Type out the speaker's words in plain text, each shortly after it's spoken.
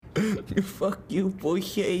Fuck you, boy.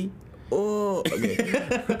 Oh,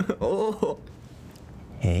 okay. Oh.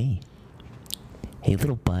 Hey,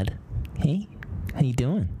 little bud. Hey, how you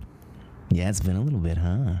doing? Yeah, it's been a little bit,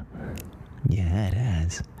 huh? Yeah, it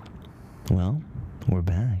has. Well, we're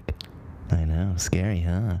back. I know, scary,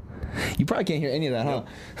 huh? You probably can't hear any of that, huh?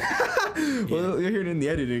 Well, you'll hear it in the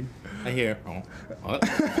editing. I hear.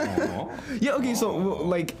 Yeah, okay, so,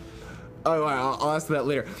 like, oh, I'll ask that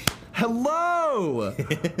later. Hello!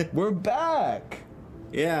 We're back!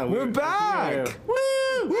 Yeah, We're back! Here.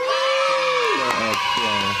 Woo! Woo!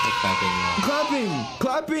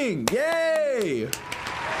 Clapping! Yay!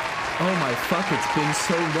 Oh my fuck, it's been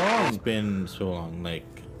so long. It's been so long, like.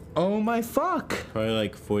 Oh my fuck. Probably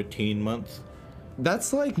like 14 months.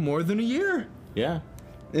 That's like more than a year. Yeah.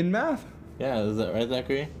 In math. Yeah, is that right,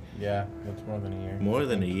 Zachary? Yeah, it's more than a year. More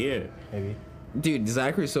than a year. Maybe. Dude,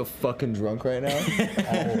 Zachary's so fucking drunk right now.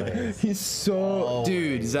 Always. He's so... Always.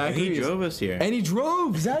 Dude, Zachary He drove us here. And he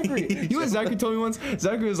drove, Zachary. You know what Zachary told me once?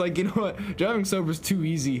 Zachary was like, you know what? Driving sober is too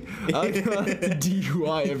easy. I like the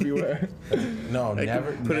DUI everywhere. No,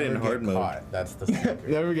 never put it in get hard mode. caught. That's the secret.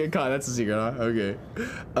 Never get caught. That's the secret, huh? Okay.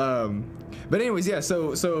 But anyways, yeah,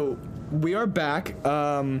 so we are back.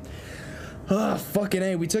 Fucking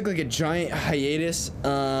A. We took like a giant hiatus.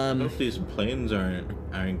 Hope these planes aren't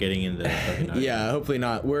getting into the fucking Yeah, hopefully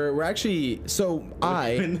not. We're actually We're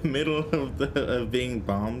in the middle of being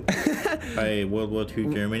bombed by World War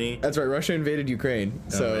II Germany. That's right. Russia invaded Ukraine.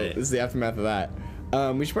 So right. this is the aftermath of that.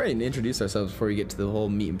 We should probably introduce ourselves before we get to the whole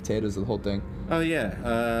meat and potatoes of the whole thing. Oh yeah,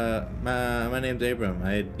 my name's Abram.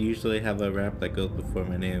 I usually have a rap that goes before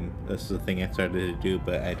my name. That's the thing I started to do,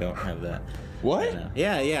 but I don't have that. What?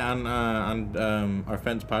 Yeah, on our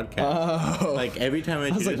friend's podcast. Oh. Like every time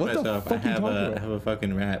I was introduce like, what the myself, I fuck you have talking a about? have a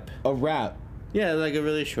fucking rap. A rap. Yeah, like a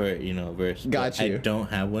really short, verse. Got But you. I don't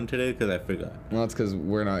have one today because I forgot. Well, that's because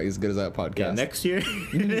we're not as good as that podcast. Yeah, next year.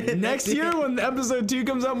 Next year when episode 2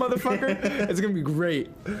 comes out, motherfucker, it's gonna be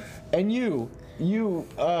great. And you,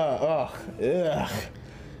 ugh.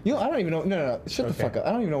 You know, I don't even know. No, shut the fuck up.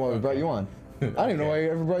 I don't even know why we brought you on. I don't even know why we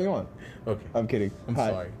ever brought you on. Okay. I'm kidding. I'm Hi.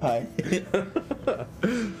 sorry. Hi.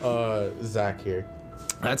 Zach here.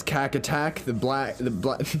 That's Cack Attack, the black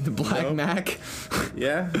No. Mac.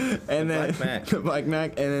 Yeah. And then Black Mac. the Black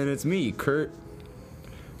Mac, and then it's me, Kurt.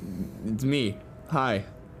 It's me. Hi.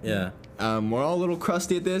 Yeah. We're all a little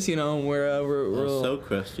crusty at this, we're So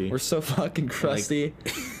crusty. we're so fucking crusty.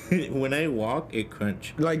 When I walk, it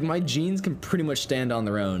crunch. Like my jeans can pretty much stand on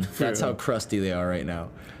their own. That's how crusty they are right now.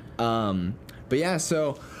 But yeah,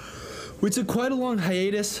 so we took quite a long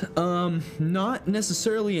hiatus. Not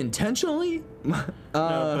necessarily intentionally. No,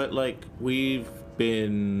 but like we've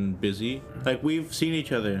been busy. Like we've seen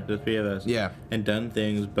each other, the three of us. Yeah. And done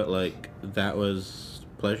things, but like that was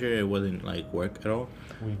pleasure. It wasn't like work at all.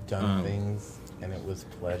 We've done things, and it was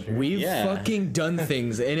pleasure. We've Yeah. fucking done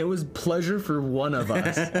things, and it was pleasure for one of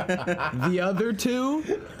us. The other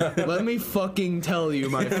two, let me fucking tell you,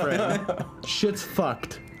 my friend, shit's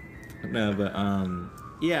fucked. No, but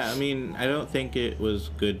yeah. I mean, I don't think it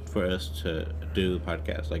was good for us to do the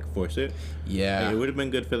podcast, like force it. Yeah. Like, it would have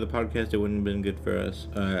been good for the podcast. It wouldn't have been good for us.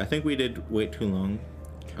 I think we did wait too long.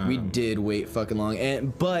 We did wait fucking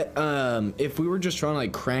long, but if we were just trying to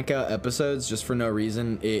like crank out episodes just for no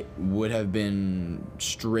reason, it would have been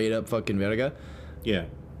straight up fucking verga. Yeah.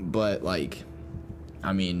 But like,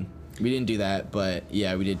 I mean, we didn't do that, but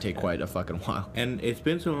yeah, we did take quite a fucking while. And it's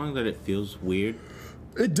been so long that it feels weird.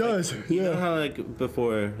 It does, You know how like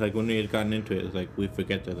before, like when we had gotten into it, it's like we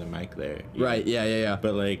forget there's a mic there. you Right? know? Yeah.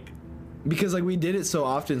 But like, Because like we did it so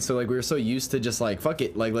often, so like we were so used to just like fuck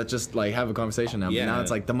it, like let's just like have a conversation now. Yeah. But now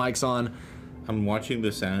it's like the mic's on. I'm watching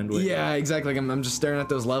the sound. With Yeah, exactly. Like I'm just staring at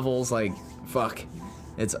those levels. Like fuck,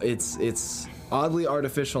 it's oddly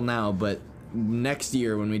artificial now, but next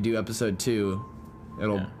year when we do episode 2,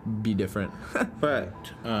 it'll be different. But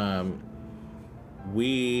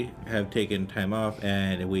we have taken time off,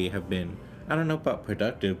 and we have been, I don't know about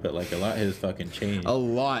productive, but like a lot has fucking changed. A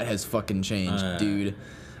lot has fucking changed, dude.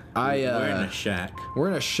 We're in a shack. We're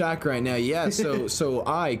in a shack right now. Yeah. So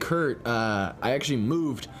I, Kurt, I actually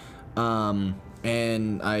moved, and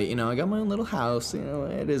I got my own little house.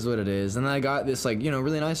 It is what it is. And then I got this like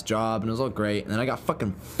really nice job, and it was all great. And then I got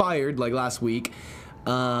fucking fired like last week,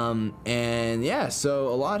 and yeah. So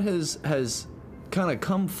a lot has kind of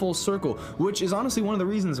come full circle, which is honestly one of the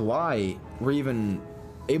reasons why we're even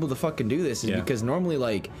able to fucking do this. Is because normally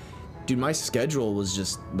like, dude, my schedule was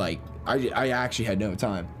just like. I actually had no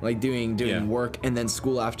time, like doing work and then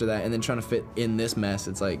school after that, and then trying to fit in this mess.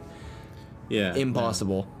 It's like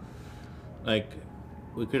impossible. Like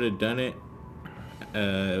we could have done it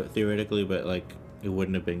theoretically, but like it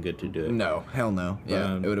wouldn't have been good to do it. No, hell no.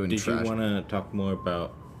 Yeah, it would have been trash. Did you want to talk more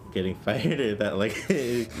about getting fired, or that like?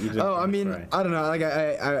 You just I mean, cry? I don't know. Like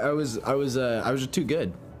I was just too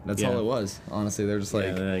good. That's all Yeah. it was. Honestly, they're just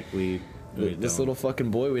Yeah, like, we this don't. little fucking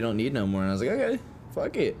boy, we don't need no more. And I was like, okay,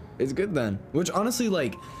 fuck it, it's good then. Which honestly,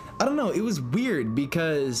 like, I don't know. It was weird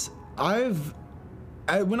because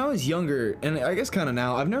when I was younger, and I guess kind of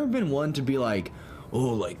now, I've never been one to be like,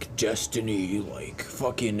 oh, like destiny, like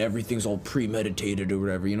fucking everything's all premeditated or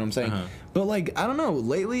whatever. You know what I'm saying? Uh-huh. But like, I don't know.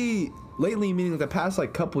 Lately, meaning like the past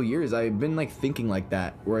like couple years, I've been like thinking like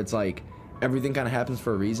that, where it's like everything kind of happens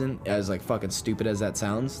for a reason. As like fucking stupid as that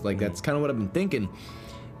sounds, like that's kind of what I've been thinking.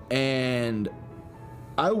 And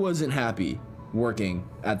I wasn't happy working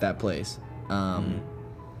at that place.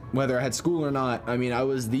 Whether I had school or not, I mean, I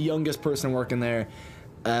was the youngest person working there.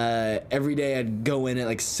 Every day I'd go in at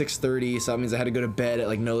like 6:30, so that means I had to go to bed at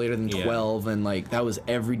like no later than 12, and like that was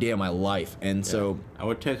every day of my life. And so I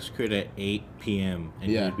would text Kurt at 8 p.m.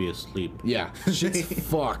 and Yeah. he'd be asleep. yeah, shit's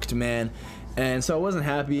fucked, man. And so I wasn't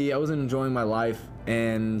happy. I wasn't enjoying my life,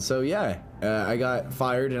 and so yeah, I got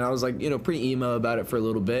fired, and I was like, pretty emo about it for a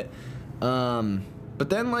little bit. But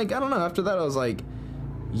then like I don't know. After that, I was like,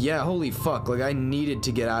 yeah, holy fuck, like I needed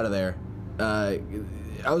to get out of there.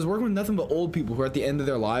 I was working with nothing but old people who are at the end of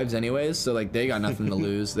their lives anyways, so like they got nothing to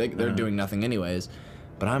lose. They're doing nothing anyways.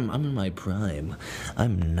 But I'm in my prime.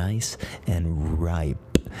 I'm nice and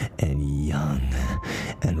ripe and young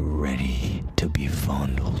and ready to be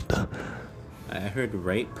fondled. I heard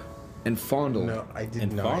rape. And fondle. No, I did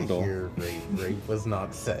And not fondle. hear rape. Rape was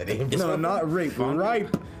not said. No, not rape.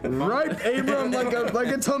 Ripe. Ripe, Abram, like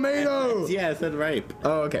a tomato. Yeah, I said rape.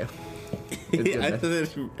 Oh, okay. It's good, I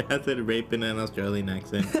man. said rape in an Australian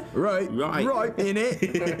accent. Right. Right. Right in it.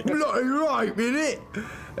 Right in it.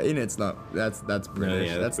 In it's not. That's British.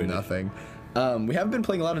 yeah, that's that's British. nothing. We haven't been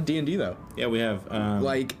playing a lot of D&D though. Yeah, we have.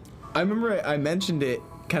 Like, I remember I mentioned it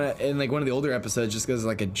kind of in like one of the older episodes just because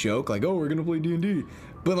like a joke, like, oh, we're gonna play D&D.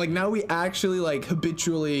 But like now we actually like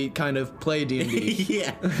habitually kind of play D&D.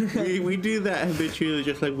 yeah, we do that habitually,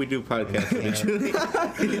 just like we do podcasts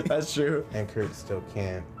habitually. That's true. And Kurt still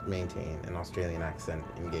can't maintain an Australian accent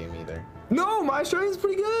in game either. No, my Australian's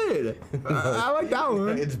pretty good. I like that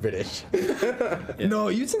one. It's British. No,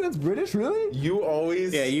 you think that's British, really? You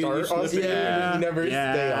always Yeah, you start slip Australian Yeah. and never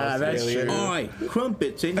Yeah, stay that's Australian. true. Oi,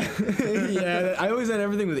 crumpets in. Yeah, I always had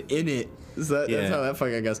everything with in it. So Yeah. that's how that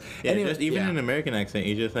fucking goes. Yeah, Anyway, just even yeah. in an American accent,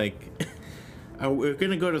 you just like, oh, we're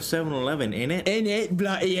gonna go to 7-Eleven, ain't it? In it,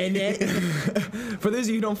 bloody in it. For those of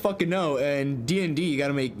you who don't fucking know, in D&D, you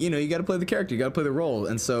gotta make, you gotta play the character, you gotta play the role.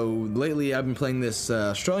 And so lately I've been playing this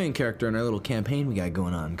Australian character in our little campaign we got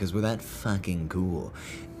going on, because we're that fucking cool.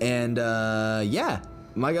 And yeah,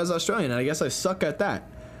 my guy's Australian, and I guess I suck at that.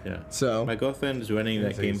 Yeah. So, My girlfriend is running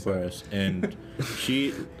that So game you for suck. us, and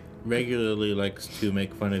she regularly likes to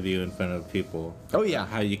make fun of you in front of people. Oh, yeah.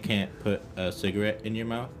 How you can't put a cigarette in your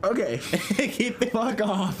mouth. okay. Keep it. Fuck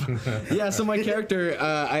off. Yeah, so my character,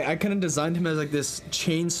 I kind of designed him as like this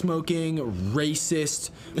chain-smoking,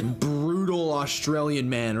 racist, brutal Australian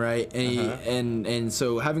man, right? And, and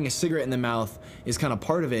so having a cigarette in the mouth is kind of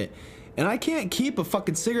part of it. And I can't keep a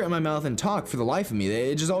fucking cigarette in my mouth and talk for the life of me.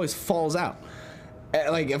 It just always falls out.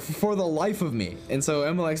 Like, for the life of me. And so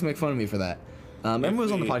Emma likes to make fun of me for that. Emma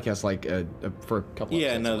was on the podcast like for a couple Yeah,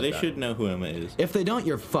 episodes, no, something they like should know who Emma is. that. If they don't,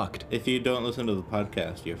 you're fucked. If you don't listen to the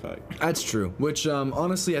podcast, you're fucked. That's true. Which,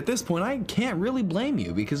 honestly, at this point, I can't really blame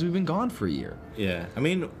you because we've been gone for a year. Yeah, I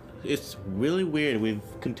mean, it's really weird. We've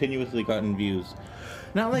continuously gotten views.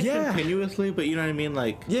 Not like Yeah. continuously, but you know what I mean?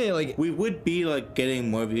 Like, Yeah, like, we would be like getting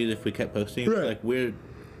more views if we kept posting. Right. Like,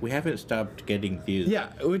 we haven't stopped getting views. yeah,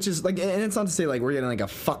 which is like, and it's not to say like we're getting like a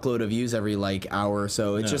fuckload of views every like hour or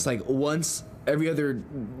so. It's No. just like once every other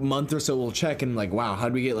month or so we'll check and like, wow,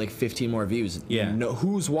 how'd we get like 15 more views? Yeah. No,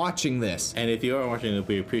 who's watching this? And if you are watching it,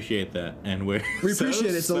 we appreciate that, and we're We so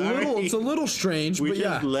appreciate it. It's sorry. a little strange, We but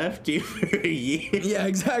just yeah. left you for a year. Yeah,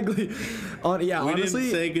 exactly. We Honestly,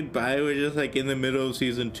 didn't say goodbye. We're just like in the middle of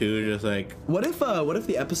season 2, just like what if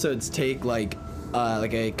the episodes take like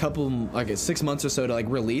a couple, like 6 months or so to like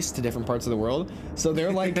release to different parts of the world? So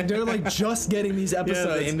they're like just getting these yeah, the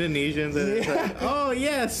episodes. Indonesians. And it's like, oh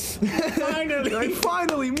yes, finally. Like,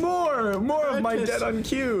 finally, more of my Curtis. Dead on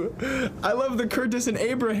Cue. I love the Curtis and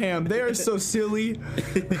Abraham. They are so silly.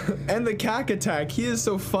 And the Cack Attack. He is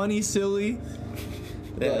so funny, silly.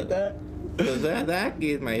 You like that? So Zach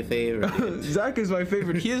is my favorite. Zach is my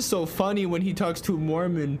favorite. He is so funny when he talks to a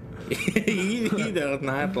Mormon. he does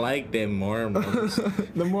not like them Mormons.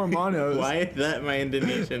 The Mormonos. Why is that my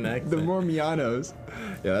Indonesian accent? The Mormianos.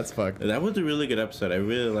 Yeah, that's fucked. That was a really good episode. I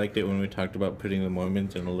really liked it when we talked about putting the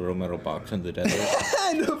Mormons in a little metal box in the desert.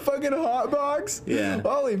 And a fucking hot box? Yeah.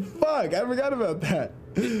 Holy fuck, I forgot about that.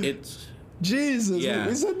 It's... Jesus, Yeah.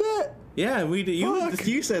 we said that? Yeah, we did.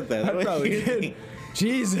 You said that. I probably did.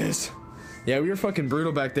 Jesus. Yeah, we were fucking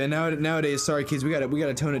brutal back then. Nowadays, sorry kids, we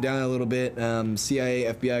gotta tone it down a little bit. CIA,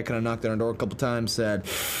 FBI kind of knocked on our door a couple times, said,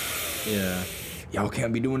 Yeah. y'all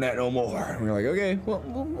can't be doing that no more. And we were like, okay, well,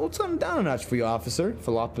 we'll tone it down a notch for you, officer.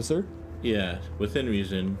 Yeah, within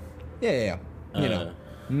reason. Yeah. You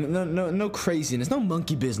know, no craziness, no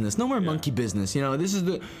monkey business, no more monkey business. You know, this is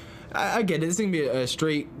the. I get it. This is gonna be a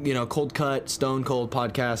straight, you know, cold cut, stone cold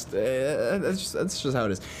podcast. That's just how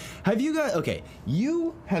it is. Have you guys? Okay,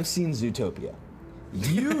 you have seen Zootopia.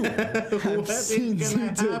 You have seen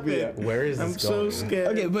Zootopia. Happen? Where is I'm this so going? scared.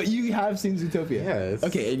 Okay, but you have seen Zootopia. Yes.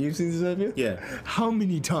 Okay, and you've seen Zootopia? Yeah. How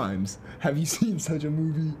many times have you seen such a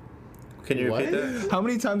movie? Can you repeat What? that? How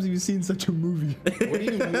many times have you seen such a movie? What do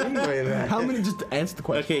you mean by that? How many? Just answer the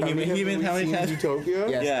question. Okay, he meant how many seen times? Zootopia?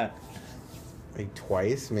 Yes. Yeah. Like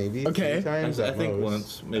twice, maybe. Okay. 3 times. I at think most.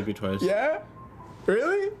 once, maybe twice. Yeah.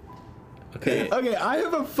 Really? Okay. Okay, I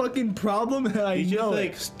have a fucking problem, and I You just know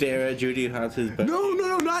like it. stare at Judy Hopps' butt. No,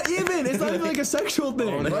 not even. It's not even like a sexual thing.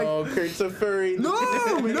 Oh Like, no, Kurt's a furry. no,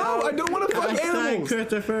 I don't want to fuck animals.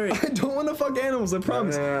 Kurt's furry. I don't want to fuck animals. I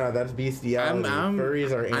promise. No, that's bestiality.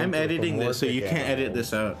 Furries are I'm editing this, so you anthropomorphic can't edit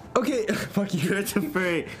this out. Okay, fuck you. Kurt's a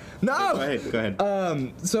furry. No. Go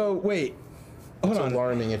ahead. So wait. Hold It's on.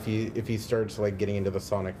 alarming if he starts like getting into the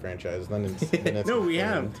Sonic franchise. Then it's No, we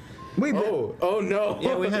have. Wait, but Oh no.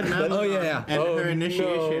 Yeah, we had Madeline Oh, yeah. and Oh, her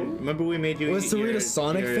initiation. no. Remember we made you let's eat read your, a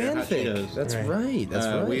Sonic your hot fanfic. Cheetos. That's Right. right. That's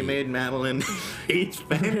right. We made Madeline eat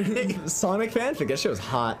fanfic. Sonic fanfic. That shit was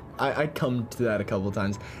hot. I come to that a couple of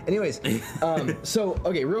times. Anyways, so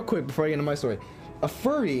okay, real quick before I get into my story, a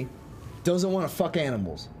furry doesn't want to fuck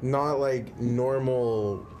animals. Not like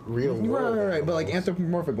normal real world. Right. But like animals.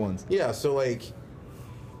 anthropomorphic ones. Yeah, so like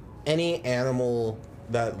any animal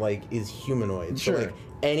that like is humanoid. Sure. So like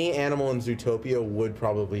any animal in Zootopia would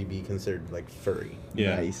probably be considered like furry.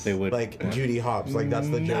 Yeah, Nice. they would. Like Judy Hopps, like that's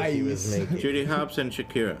the joke he was Nice. making. Judy Hopps and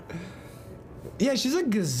Shakira. Yeah, she's a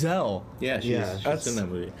gazelle. Yeah, she's That's in that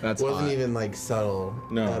movie. That's wasn't hot. even like subtle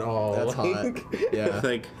No, at all. That's hot. Like, Yeah. It's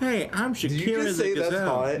like, hey, I'm Shakira Did you just the say that's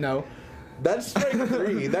gazelle. hot? No. That's strike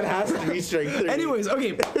 3. That has to be strike 3. Anyways,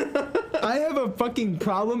 okay. I have a fucking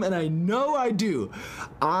problem, and I know I do.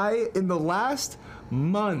 In the last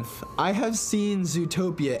month, I have seen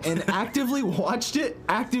Zootopia and actively watched it,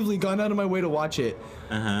 actively gone out of my way to watch it.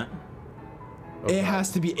 Uh-huh. It has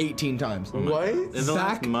to be 18 times. What? In the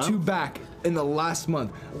last Back month? to back in the last month.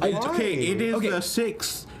 Why? Okay, it is Okay. the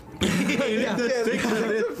 6th. Yeah.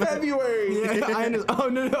 It's February. Yeah, I understand. Oh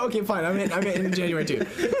no, okay, fine. I meant in January too.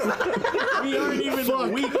 We aren't even a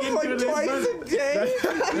week into Like this twice month. a day?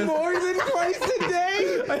 More than twice a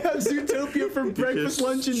day? I have Zootopia for breakfast, Just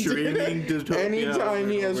lunch, and dinner. streaming Zootopia Anytime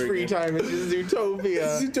he has over free again. time, it's just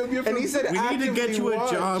Zootopia. Zootopia And he said We need to get actively you a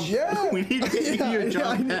watch. job. Yeah. We need to get you a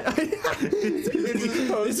job.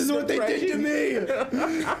 This is what they did to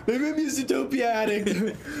me. They made me a Zootopia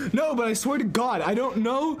addict. No, but I swear to God, I don't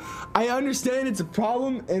know. I understand it's a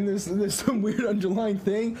problem and there's some weird underlying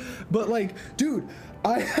thing, but like, dude,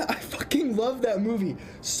 I fucking love that movie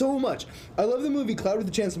so much. I love the movie Cloud with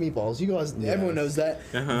a Chance of Meatballs. You guys, everyone knows that.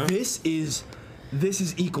 Uh-huh. This is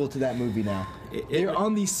equal to that movie now. They're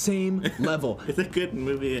on the same level. It's a good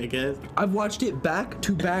movie, I guess. I've watched it back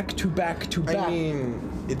to back to back to back. I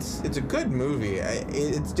mean, it's a good movie.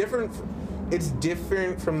 It's different. It's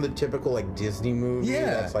different from the typical like Disney movie Yeah.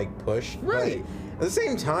 that's like pushed. Right. But at the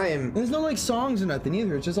same time, There's no like songs or nothing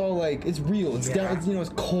either. It's just all like it's real. It's down. It's, it's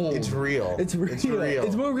cold. it's real. It's real. It's real.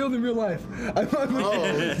 It's more real than real life. I'm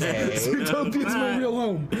okay. Utopia's my real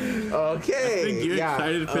home. Okay. I think you're yeah,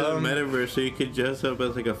 excited for the metaverse, so you could dress up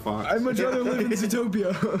as like a fox. I'd much rather live in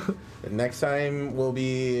Zootopia. Next time we'll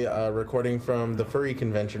be recording from the furry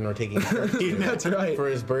convention we're taking That's right. for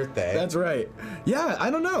his birthday. That's right. Yeah,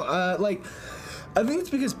 I don't know. Like, I think it's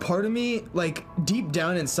because part of me, like, deep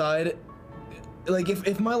down inside, like,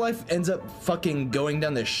 if my life ends up fucking going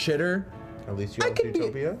down the shitter, At least you have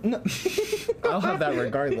Zootopia. No, I'll have that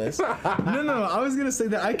regardless. No. I was gonna say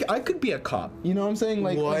that I could be a cop. You know what I'm saying?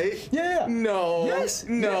 Like What? Yeah. No. Yes.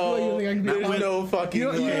 No. Yeah, you think I can be a There's cop? no fucking You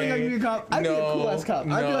don't way. think I can be a cop? I'd be a cool ass cop.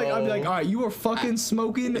 I'd be like, all right, you are fucking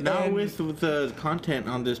smoking. Not and with the content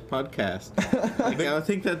on this podcast. Like, I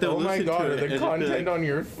think that they'll Oh my listen god, to are it. the and just be content like, on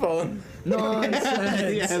your phone?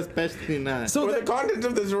 nonsense. yeah, especially not. So Or the that, content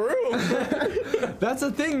of this room? that's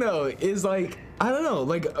the thing though, is like I don't know,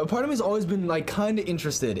 like a part of me has always been like kind of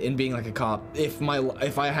interested in being like a cop if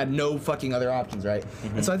I had no fucking other options, right?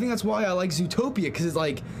 And so I think that's why I like Zootopia, because it's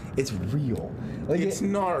like it's real. Like It's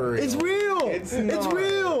not real. It's real. It's It's not.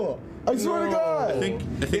 real. I swear to No. God. I think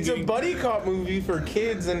It's a you- buddy cop movie for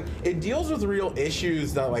kids, and it deals with real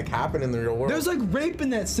issues that like happen in the real world. There's like rape in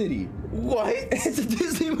that city. what? It's a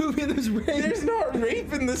Disney movie and there's rape. There's not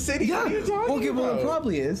rape in the city. Yeah. What are you talking Okay, well, about? it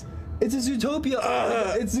probably is. It's a Zootopia.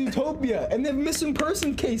 It's Zootopia, and they have missing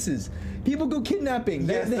person cases. People go kidnapping.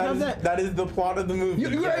 Yes, They have that. that is the plot of the movie.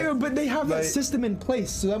 Yeah, but they have that Like- system in place,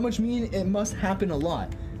 so that much mean it must happen a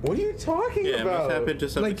lot. What are you talking Yeah, it about? must happen to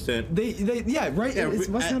some Like extent. they yeah, right. Yeah, it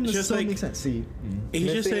must happen to just some like- extent. See, He's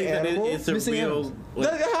just Missing saying that animals? it's a Missing real. animals. Like,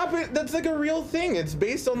 That happened. That's like a real thing. It's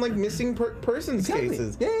based on like missing persons exactly.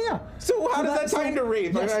 cases. Yeah. So how does that tie into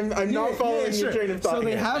rape? Yes. I'm not following your train of thought. So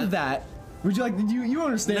they here. have that. Would you like? You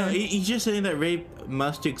understand? no, he's just saying that rape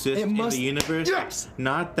must exist It must- in the universe. Yes!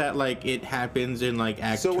 Not that like it happens in like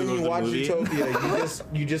Act So 2 when of you the watch movie. Utopia,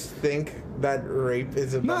 you just think that rape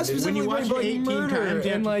is Not abundant. When you specifically watch rape, it like 18 murder times,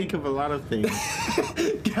 you have and to like. think of a lot of things.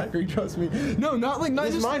 Gary, trust me. No, not like not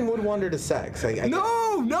His just. mind would wander to sex.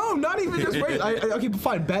 No, not even just rape. Okay,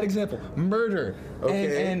 fine. Bad example. Murder.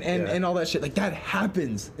 Okay, And yeah. and all that shit. Like that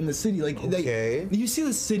happens in the city. Like Okay. you see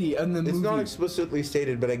the city in the It's movie. not explicitly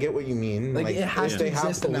stated, but I get what you mean. Like it has to they have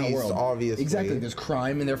exist in that police, world. obviously. Exactly. There's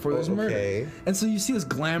crime and therefore there's murder. Okay. And so you see this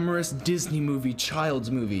glamorous Disney movie,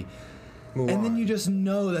 child's movie, and then Mulan. you just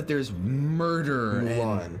know that there's murder. and-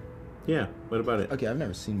 Mulan. Yeah. What about it? Okay, I've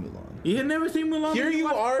never seen Mulan. You had never seen Mulan? Here you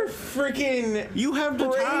are, freaking. You have the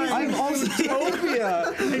time. I've also-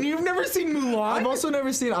 Utopia, and you've never seen Mulan. I've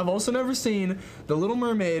also never seen The Little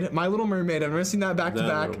Mermaid, My Little Mermaid. I've never seen that back to The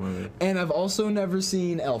back, Little Mermaid. and I've also never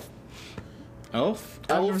seen Elf. Elf?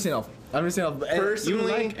 I've never seen Elf. I've never seen Elf. And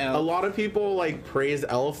Personally, like Elf. a lot of people like praise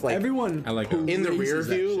Elf. Like everyone I like Elf. in the rear praises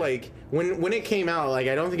that view, shit. like when it came out, like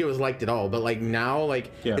I don't think it was liked at all. But like now,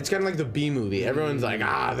 like Yeah. it's kind of like the B movie. Everyone's like,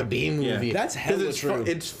 the B movie. Yeah. That's 'Cause hella it's true.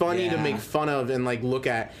 it's funny to Yeah. make fun of and like look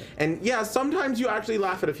at. And yeah, sometimes you actually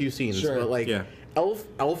laugh at a few scenes. Sure. But like Yeah.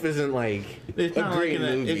 Elf isn't like It's a not great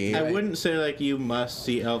like movie. I wouldn't say like you must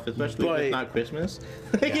see Elf, especially if But- it's not Christmas.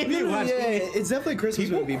 Like, if No, you no, watch yeah, it's definitely a Christmas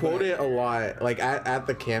People movie. quote but- it a lot, like at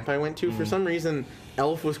the camp I went to. For some reason,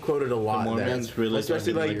 Elf was quoted a lot there. Mormons really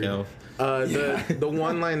Especially fucking like Elf. The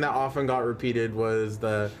one line that often got repeated was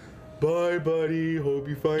the "Bye, buddy. Hope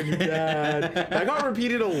you find your dad." That got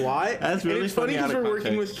repeated a lot. That's really and it's funny funny out because of we're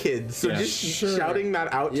working context. with kids, so Yeah. just Sure. shouting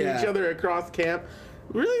that out to Yeah. each other across camp,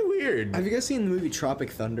 really weird. Have you guys seen the movie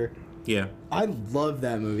Tropic Thunder? Yeah. I love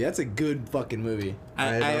that movie. That's a good fucking movie.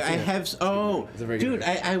 I I've not seen it. have. Oh, It's a very good dude,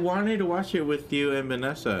 I wanted to watch it with you and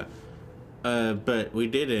Vanessa, but we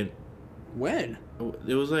didn't. When?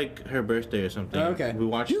 It was like her birthday or something. Oh, okay. We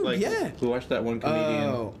watched Dude, like yeah. we watched that one comedian.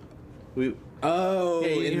 Oh. We Oh. yeah,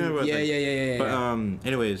 you and- remember yeah, that. yeah. But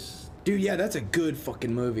anyways, Dude, yeah, that's a good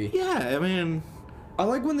fucking movie. yeah. I mean, I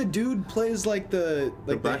like when the dude plays like the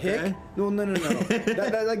black hick. guy? No.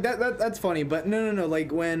 That's funny, but no.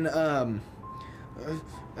 Like when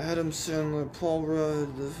Adam Sandler, Paul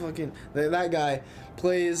Rudd, the fucking that guy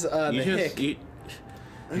plays the you just hick.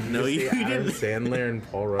 no, you Adam didn't. Sandler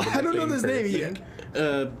and Paul Rudd. are I the don't know same his name.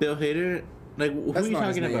 person. Bill Hader. Like who That's are you not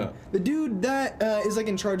his talking name. about? The dude that is like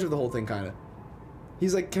in charge of the whole thing, kind of.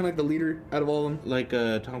 He's like kind of like the leader out of all of them. Like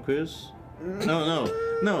Tom Cruise? No.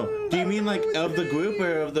 Do you mean like of the group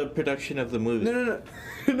or of the production of the movie? No.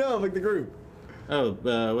 No, like the group. Oh,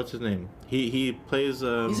 what's his name? He plays. He's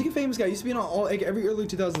like a famous guy. He used to be in all like every early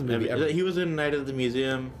 2000s movie ever. He was in Night of the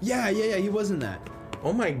Museum. Yeah. He was in that.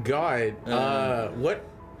 Oh my god. What?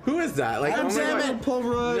 Who is that? Like, Adam oh my Sandler, God. Paul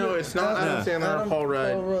Rudd. No, it's not Adam Sandler or Paul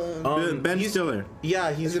Rudd. Ben he's- Stiller.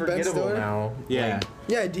 Yeah, he's Is it Ben forgettable Stiller? now. Yeah. Like,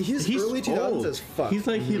 Yeah, he's early 2000s old. as fuck. He's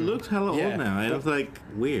like he looks hella Yeah. old now, and it's like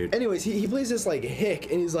weird. Anyways, he plays this like hick,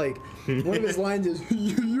 and he's like, one of his lines is,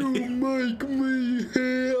 "You make me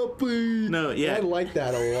happy." No, yeah. I like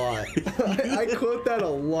that a lot. I quote that a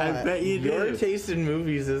lot. I bet you your do. taste in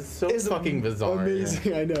movies is so It's fucking bizarre.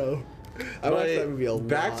 Amazing, I know. I But watched that movie a lot.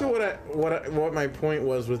 back to what my point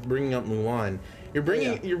was with bringing up Mulan. You're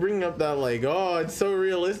bringing up that like, oh, it's so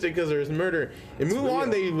realistic because there's murder. In Mulan,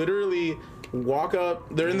 real. they literally walk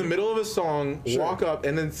up. They're in the middle of a song, walk up,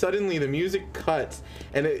 and then suddenly the music cuts,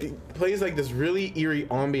 and it plays like this really eerie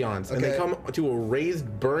ambiance. And they come to a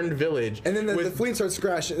raised, burned village. And then the screen starts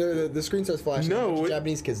crashing. The screen starts flashing. No,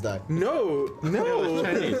 Japanese kids die. No,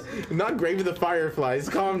 not Grave of the Fireflies.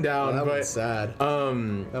 Calm down. That but, one's sad.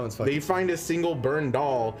 That one's fucking. They find a single burned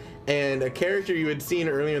doll, and a character you had seen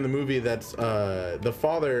earlier in the movie. That's the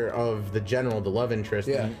father of the general, the love interest.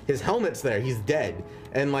 Yeah. His helmet's there. He's dead.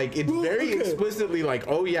 And like it's very explicitly like,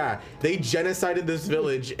 oh yeah, they genocided this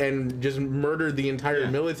village and just murdered the entire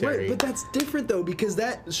military. Right, but that's different though, because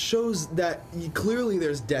that shows that clearly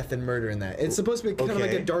there's death and murder in that. It's supposed to be kind of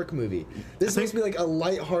like a dark movie. This is supposed to be like a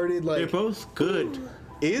lighthearted, like. They're both good.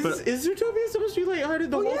 Is Zootopia supposed to be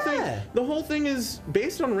lighthearted? The whole thing is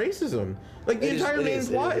based on racism. Like the entire main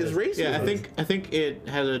plot is racism. Yeah, I think it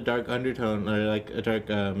has a dark undertone, or like a dark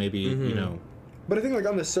maybe you know. But I think like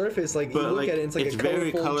on the surface, like you look at it, it's like it's a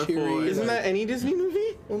very colorful. cheery. Isn't that any Disney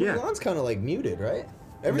movie? Well, Mulan's kind of like muted, right?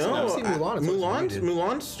 Every time I've seen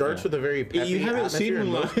Mulan starts with a very peppy You haven't seen atmosphere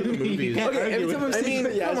in most of the movies. Okay, every time I've seen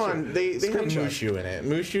it, come on, they have Mushu in it.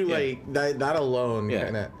 Mushu, like that alone,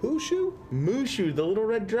 kind of. Mushu? Mushu, the little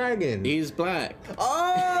red dragon. He's black.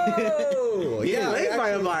 Oh, He's played by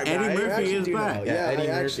a black guy. Eddie Murphy is black. Yeah, Eddie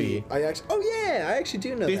Murphy. I actually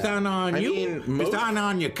do know They that. found on you. They found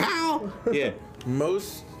on your cow. Yeah.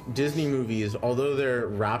 Most Disney movies, although they're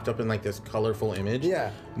wrapped up in like this colorful image,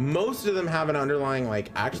 most of them have an underlying, like,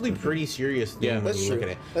 actually pretty serious theme when you look at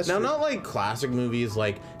it. Now, not like classic movies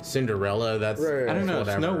like Cinderella. That's right. I don't know.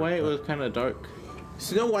 Whatever. Snow White was kind of dark.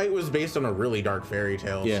 Snow White was based on a really dark fairy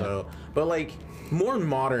tale. So, but like more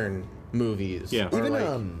modern movies. Yeah. Even like,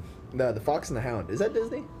 the Fox and the Hound, is that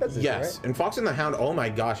Disney? That's Disney, yes, right? And Fox and the Hound. Oh my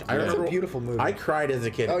gosh, I remember. That's a beautiful movie. I cried as a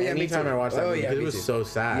kid. Oh yeah, anytime I watched that movie, because it was so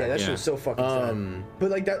sad. Yeah, that shit was so fucking sad.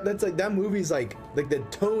 But like that's like that movie's like the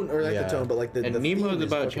tone, or like the tone, but like the and the Nemo is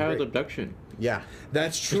about child great. abduction. Yeah,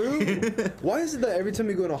 that's true. Why is it that every time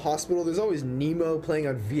you go in a hospital, there's always Nemo playing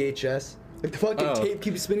on VHS? Like the fucking tape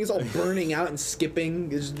keeps spinning, it's all burning out and skipping.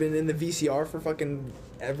 It's been in the VCR for fucking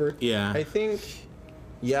ever. Yeah, I think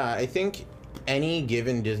any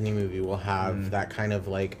given Disney movie will have that kind of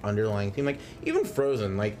like underlying theme. Like even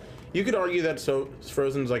Frozen, like you could argue that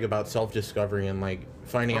Frozen's like about self-discovery and like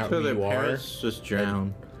finding out who you are. Parents just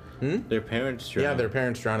drown. Their parents drown. Yeah, their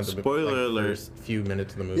parents drown at the spoiler alert. First few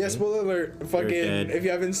minutes of the movie. Yeah, spoiler alert. Fucking, if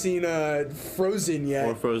you haven't seen Frozen yet.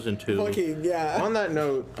 Or Frozen 2. Fucking, yeah. On that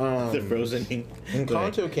note, the Frozen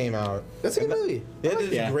Encanto came out. That's a good movie. Yeah,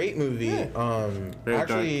 it's a great movie. Yeah.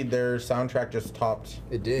 Actually, their soundtrack just topped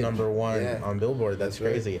 #1 on Billboard. That's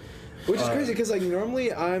crazy. Which is crazy because like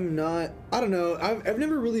normally I'm not. I don't know. I've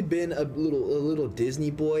never really been a little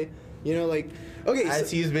Disney boy. You know, like okay. As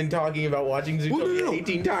he's been talking about watching Zootopia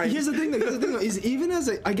 18 times. Here's the thing. Though, is even as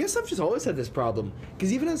I guess I've just always had this problem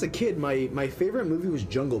because even as a kid, my favorite movie was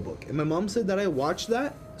Jungle Book, and my mom said that I watched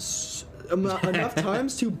that enough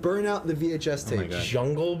times to burn out the VHS tape. Oh my God.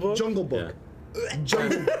 Jungle Book. Jungle Book.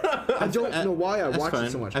 Jungle. I don't know why I watched it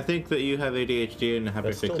so much. I think that you have ADHD and have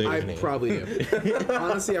a fixation. I probably do.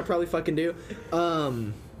 Honestly, I probably fucking do.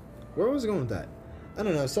 Where was I going with that? I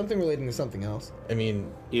don't know. Something relating to something else. I mean,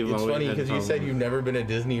 it's funny because you said you've never been a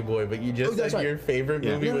Disney boy, but you just said your favorite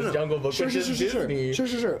movie was Jungle Book, which is Disney.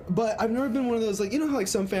 Sure. But I've never been one of those, like, you know how like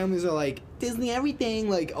some families are like Disney everything,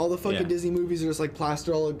 like all the fucking Disney movies are just like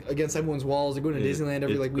plastered all against everyone's walls. They're going to Disneyland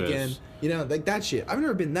every like weekend. You know, like that shit. I've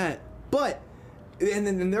never been that, but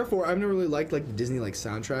and therefore I've never really liked like the Disney like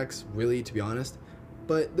soundtracks, really, to be honest.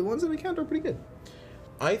 But the ones in Encanto are pretty good.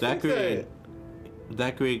 I think that.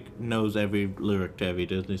 Zachary knows every lyric to every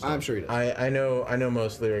Disney song. I'm sure he does. I know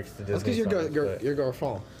most lyrics to Disney. That's because you're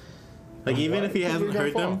Garfall. Like even if he hasn't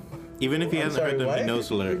heard them, he knows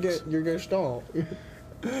the lyrics. You're Garfall.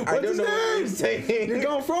 I don't know what you're saying. You're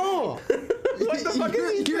Garfall. What the fuck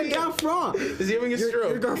is he saying? You're Garfall. Is he having a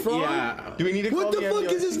stroke? You're Garfall. Yeah. Do we need to call what the fuck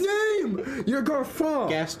is his name? You're Garfall.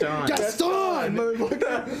 Gaston. Gaston,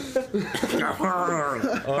 motherfucker.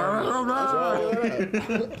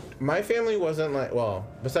 My family wasn't like, well,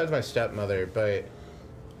 besides my stepmother, but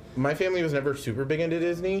my family was never super big into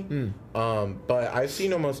Disney. But I've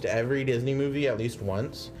seen almost every Disney movie at least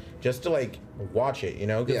once, just to like watch it, you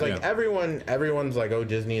know, because everyone's like, oh,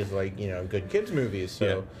 Disney is like, you know, good kids movies.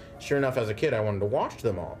 So sure enough, as a kid, I wanted to watch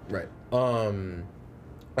them all. Right.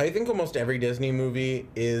 I think almost every Disney movie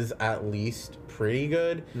is at least pretty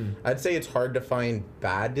good. I'd say it's hard to find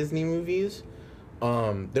bad Disney movies.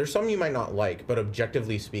 There's some you might not like, but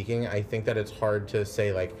objectively speaking, I think that it's hard to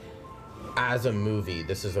say like, as a movie,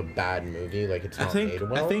 this is a bad movie. Like it's not made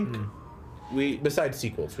well. besides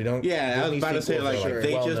sequels, we don't. Yeah, I was Disney about to say sequels like are,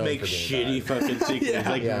 they well just known make for being shitty bad. fucking sequels,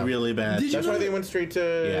 like Yeah. really bad. Did you That's know why they that- went straight to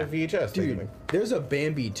Yeah. VHS. Dude, technically. there's a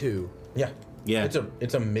Bambi too. Yeah. Yeah. It's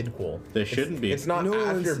a midquel. There shouldn't be. It's not No,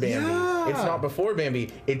 after it's- Bambi. yeah. It's not before Bambi.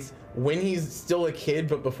 It's when he's still a kid,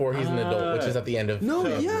 but before he's an adult, which is at the end of. No,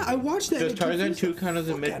 So- yeah, I watched that. Does and it Tarzan confused 2 the count as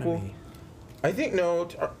a fuck outta midquel? me. I think no.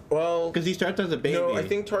 Well, Because he starts as a baby. no. I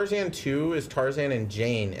think Tarzan 2 is Tarzan and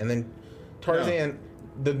Jane, and then Tarzan,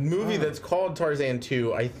 the movie that's called Tarzan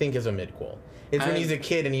 2, I think is a midquel. It's when I- he's a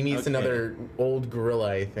kid and he meets okay. another old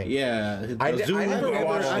gorilla. I think. Yeah. I the never Zootopia.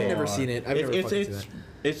 watched I've it. never seen it. I've never fucking seen It's it.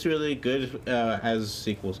 it's really good as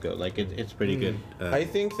sequels go. Like it's pretty good. I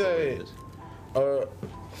think for what it that. is.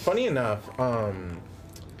 Funny enough,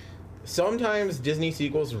 sometimes Disney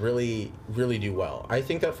sequels really do well. I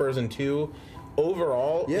think that Frozen 2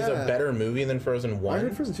 overall is a Yeah. better movie than Frozen 1. I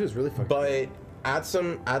heard Frozen 2 is really fucking. But at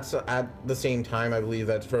the same time, I believe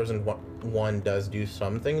that Frozen 1 does do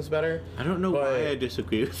some things better. I don't know but- why I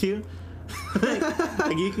disagree with you.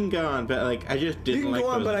 Like you can go on, but like I just didn't can like go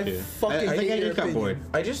on, Frozen but I 2. fucking I think hate I your just got bored. opinion.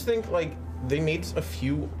 I just think like they made a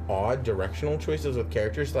few odd directional choices with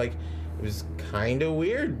characters. Like it was kind of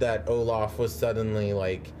weird that Olaf was suddenly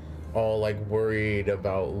like all like worried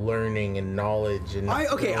about learning and knowledge and. I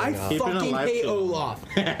growing up. Keep it fucking alive hate too. Olaf.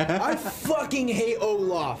 I fucking hate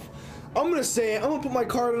Olaf. I'm gonna say it. I'm gonna put my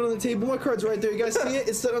card on the table. My card's right there. You guys see it?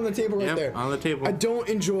 It's set on the table right Yep, there. on the table. I don't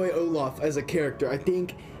enjoy Olaf as a character. I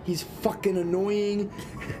think he's fucking annoying,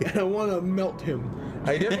 and I want to melt him.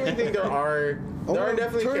 I definitely think there are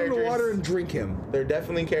definitely turn him characters. to water and drink him. There are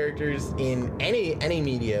definitely characters in any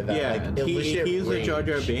media that Yeah, like elicit he's the rage. Jar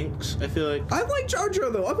Jar Binks. I feel like I like Jar Jar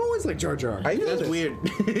though. I've always liked Jar Jar. I know that's this. weird.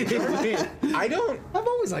 That's weird. I don't. I've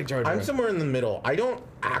always liked Jar Jar. I'm somewhere in the middle. I don't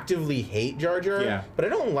actively hate Jar Jar, Yeah. but I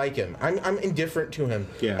don't like him. I'm indifferent to him.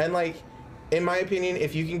 Yeah. And like, in my opinion,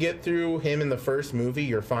 if you can get through him in the first movie,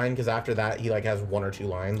 you're fine. Because after that, he like has one or two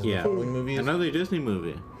lines in the Yeah. following movies. Another Disney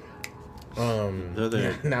movie.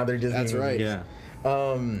 Now they're Disney. That's right. movies.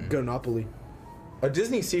 Yeah. Go Monopoly. A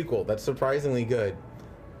Disney sequel that's surprisingly good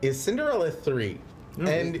is Cinderella 3.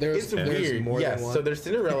 And there's- it's there's weird. more than Yes, one. so there's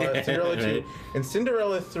Cinderella 2, Right. and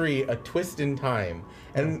Cinderella 3, A Twist in Time.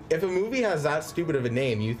 And if a movie has that stupid of a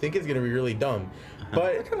name, you think it's going to be really dumb.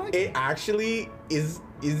 But kinda like it it. actually is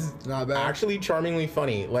Not bad. actually charmingly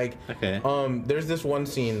funny. Like, Okay. there's this one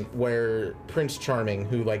scene where Prince Charming,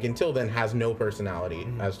 who like until then has no personality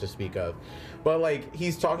Mm-hmm. as to speak of, but like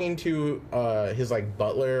he's talking to his like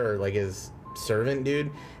butler or like his servant dude,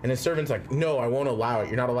 and his servant's like, no, I won't allow it,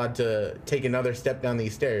 you're not allowed to take another step down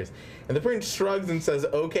these stairs. And the prince shrugs and says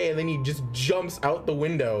okay, and then he just jumps out the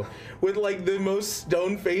window with like the most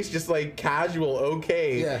stone face, just like casual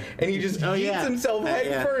okay. Yeah. And he just Oh, yeets yeah. himself head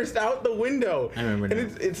Yeah. first out the window. I remember and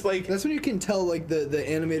now. it's like That's when you can tell like the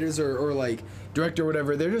animators or like director or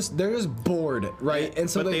whatever, they're just bored, right? And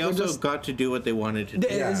so but they they're also just, got to do what they wanted to do.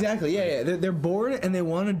 Yeah. Exactly. Yeah. They're bored and they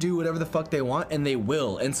want to do whatever the fuck they want, and they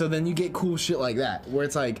will. And so then you get cool shit like that, where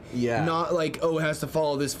it's like, Yeah. not like, oh, it has to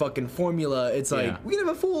follow this fucking formula. It's like Yeah. we can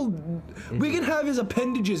have a full, we can have his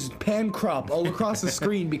appendages pan crop all across the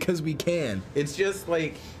screen because we can. It's just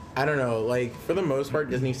like, I don't know, like for the most part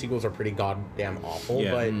Disney sequels are pretty goddamn awful,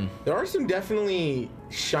 Yeah. but there are some definitely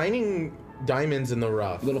shining diamonds in the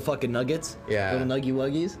rough. Little fucking nuggets. Yeah. Little nuggy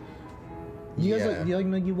wuggies. You guys Yeah. like? Do you like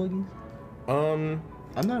nuggy wuggies?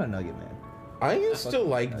 I'm not a nugget man. I used to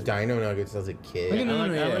like Dino Nuggets as a kid. Look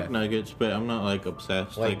at I Yeah. like nuggets, but I'm not like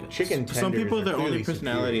obsessed. Like, chicken Some tenders people, are their only clearly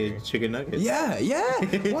personality superior. is chicken nuggets. Yeah.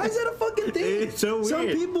 Why is that a fucking thing? It's so Some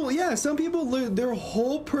weird. people, their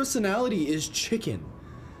whole personality is chicken.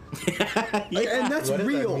 And that's What does that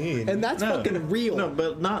real. mean? And that's fucking real. No,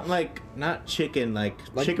 but not chicken, like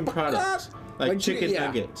chicken products. Like chicken yeah.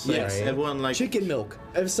 nuggets. Yes. Like, everyone like Chicken milk.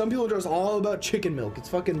 And some people are just all about chicken milk. It's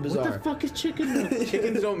fucking bizarre. What the fuck is chicken milk?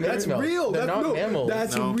 Chickens don't make That's milk. real. They're That's not mammals.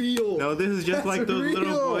 That's No. real. No, this is just That's like those little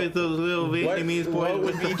real. boys, those little Vietnamese boys what with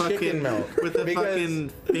would the be fucking chicken milk? with the Because- fucking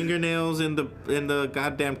fingernails in the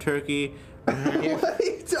goddamn turkey. What are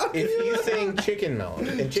you talking If he's about? saying chicken milk,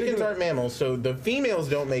 and chickens aren't mammals, so the females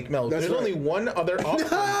don't make milk. That's There's right. only one other option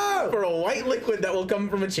No! for a white liquid that will come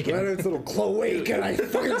from a chicken. Right, it's a little cloaca and I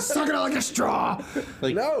fucking suck it out like a straw.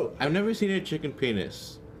 Like No. I've never seen a chicken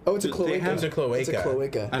penis. Oh, it's a They cloaca. have- It's a cloaca. It's a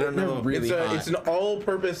cloaca. I don't know. Really hot. It's an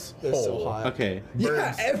all-purpose They're hole. so hot. Okay. Yeah,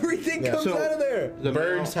 Birds. everything Yeah. comes So- out of there. The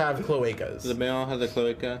Birds male, have cloacas. the male has a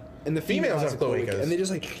cloaca. And the females female has have a cloaca. cloacas. And they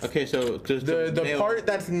just like Okay, so does the male- part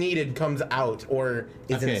that's needed comes out or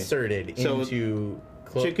is Okay. inserted So into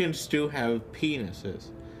chickens do have penises.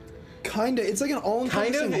 kinda. It's like an kind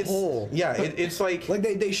all-encompassing of it's, hole. yeah it's like Like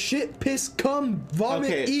they shit, piss, cum, vomit,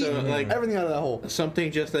 Okay, eat so, like- everything out of that hole.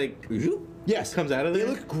 Something just like Yes. Comes out of They there?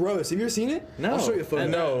 look gross. Have you ever seen it? No. I'll show you a photo.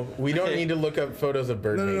 No, we don't Okay. need to look up photos of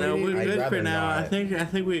bird No, no, mating. No, we're I'd good for rather now. not. I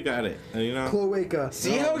think we got it. You know. Cloaca.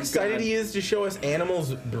 See how excited he is to show us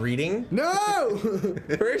animals breeding? No!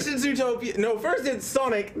 First it's Zootopia. No, first it's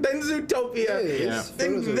Sonic, then Zootopia, Hey, Yeah. these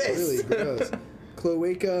then photos are this. really gross.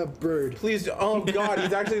 Cloaca bird. Please, oh god,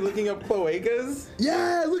 he's actually looking up cloacas?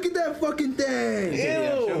 Yeah, look at that fucking thing. Ew, Yeah,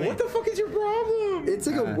 show me. what the fuck is your problem? It's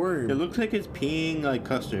like a It worm. looks like it's peeing like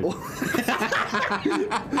custard.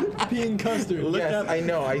 Peeing custard. Look Yes, up- I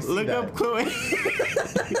know, I see Look that. up Chloe.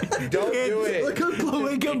 Don't do it. Look up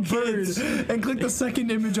cloaca bird and click the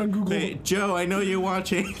second image on Google. Hey, Joe, I know you're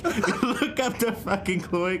watching. Look up the fucking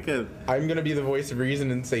cloaca. I'm gonna be the voice of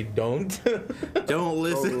reason and say don't. Don't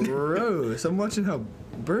listen. Gross. I'm watching how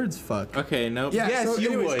birds fuck. Okay, nope. Yeah, Yes, so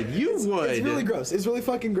you anyways, would. You would. It's really gross. It's really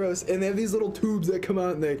fucking gross. And they have these little tubes that come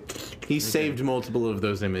out and they. He saved multiple of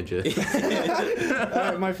those images.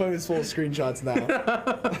 Alright, my phone is full of screenshots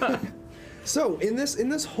now. So in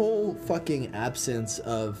this whole fucking absence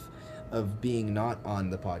of being not on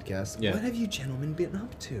the podcast, Yeah. what have you gentlemen been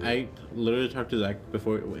up to? I literally talked to Zach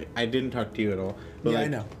before. Wait, I didn't talk to you at all. But Yeah, I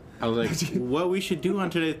like, know. I was like, what we should do on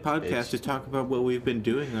today's podcast is talk about what we've been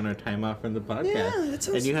doing on our time off from the podcast. Yeah, that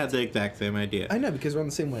sounds- And you had the exact same idea. I know because we're on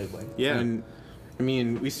the same wavelength. Yeah. And, I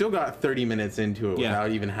mean, we still got 30 minutes into it Yeah.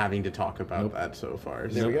 without even having to talk about Nope. that so far.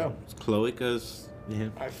 There we go. It's Cloacas. Yeah.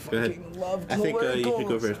 I Go ahead. fucking love I think you should go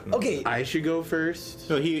cloacas. first. Okay. I should go first.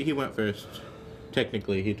 So he went first.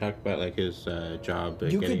 Technically, he talked about like his job,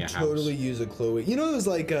 like You getting could a house. totally use a Chloe. You know those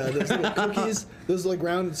like those little cookies, those like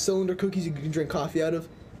round cylinder cookies you can drink coffee out of.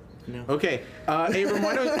 No. Okay,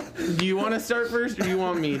 Abram, do you want to start first or do you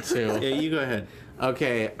want me to? Yeah, you go ahead.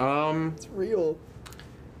 Okay, It's real.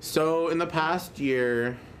 so in the past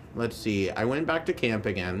year, let's see, I went back to camp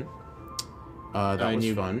again. That And was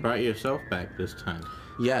you fun. brought yourself back this time.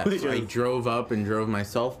 Yes, Which I was- drove up and drove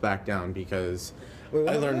myself back down because Wait,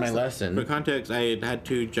 what I learned my happened? lesson. For context, I had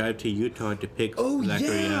to drive to Utah to pick Oh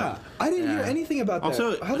Zachary yeah, up. I didn't hear Yeah. anything about that.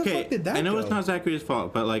 Also, How the okay, fuck did that I know go? it's not Zachary's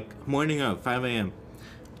fault, but like morning of 5 a.m.,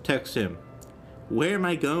 text him, "Where am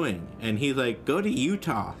I going?" And he's like, "Go to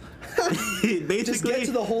Utah." Basically, Just get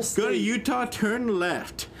to the whole Go to state. Utah, turn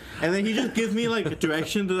left, and then he just gives me like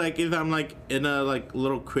directions. Like if I'm like in a like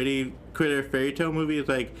little critter fairy tale movie, it's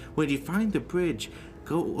like when you find the bridge.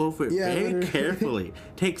 Go over it Yeah, very literally. carefully.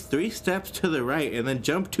 Take 3 steps to the right and then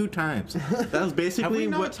jump 2 times. That was Have basically we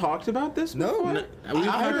not what. talked about this No. before? No, we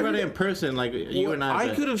talked heard- about it in person, like you and I. I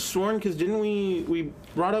but- could have sworn because didn't we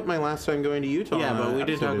brought up my last time going to Utah? Yeah, on but that we didn't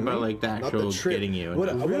episode, talk didn't about we? like the Not actual the trip. getting you. What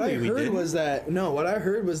I Really? We heard didn't? was that what I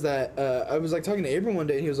heard was that I was like talking to Abram one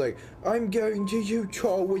day and he was like, "I'm going to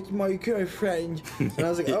Utah with my girlfriend," and I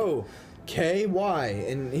was like, "Oh, okay, why?"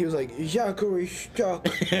 And he was like, "Zachary stuck.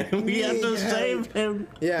 we have to Need help." save him.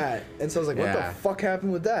 Yeah, and so I was like, "What Yeah. the fuck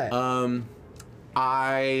happened with that?"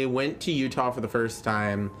 I went to Utah for the first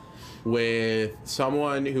time with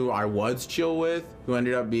someone who I was chill with, who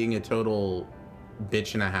ended up being a total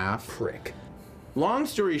bitch and a half. Prick. Long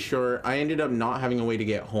story short, I ended up not having a way to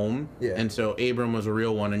get home, Yeah. and so Abram was a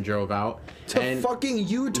real one and drove out. To and fucking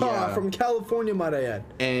Utah Yeah. from California, might I add.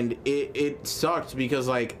 and it sucked because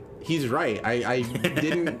like he's right. I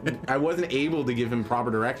didn't I wasn't able to give him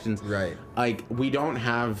proper directions. Right. Like we don't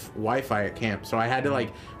have Wi-Fi at camp, so I had to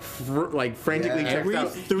like frantically Yeah. text Every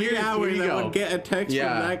out 3 "Here hours, you I go." would get a text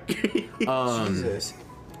Yeah. from that. Jesus.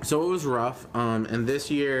 So it was rough. And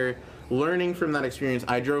this year, learning from that experience,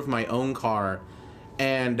 I drove my own car,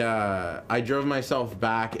 and I drove myself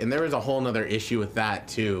back, and there was a whole nother issue with that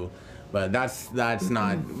too, but that's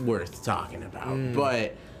not worth talking about.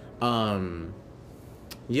 But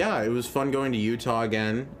yeah, it was fun going to Utah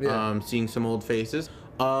again, Yeah. seeing some old faces.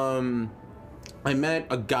 I met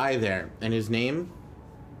a guy there, and his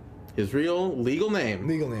real legal name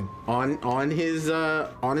Legal name. on his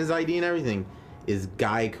ID and everything is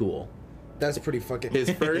Guy Cool. That's pretty fucking. His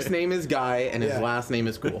first name is Guy, and his Yeah. last name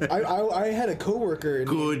is Cool. I had a coworker. And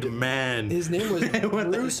Good man. His name was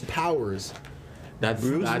Bruce Powers. That's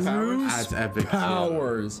epic.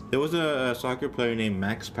 Powers. There was a soccer player named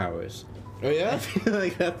Max Powers. Oh yeah.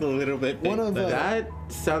 Like that's a little bit. One of, but- That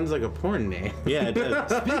sounds like a porn name. yeah, it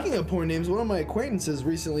does. Speaking of porn names, one of my acquaintances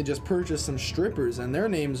recently just purchased some strippers, and their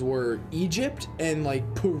names were Egypt and like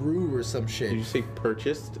Peru or some shit. Did you say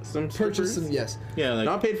purchased some Purchased strippers? some, yes. Yeah, like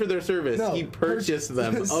Not paid for their service. No, He purchased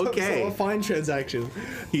them. So Okay. a fine transaction.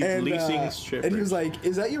 He's leasing And strippers. he was like,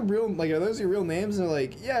 "Is that your real? Like, are those your real names?" And they're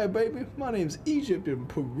like, "Yeah, baby, my name's Egypt and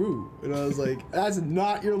Peru." And I was like, "That's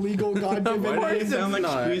not your legal goddamn Why do name." they sound like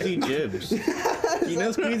not. Squeezy Jibs? jibs? You know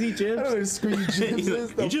squeezy jibs? I don't know what squeezy jibs He's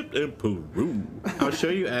is. like, Egypt and Peru. I'll show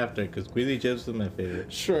you after, because squeezy jibs is my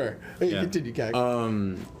favorite. Sure. Hey, Yeah. continue, Kak.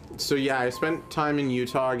 So yeah, I spent time in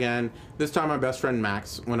Utah again. This time my best friend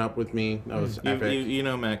Max went up with me. That was epic. You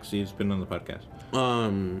know Max, he's been on the podcast.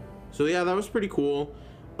 So yeah, that was pretty cool.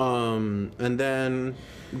 And then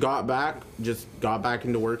got back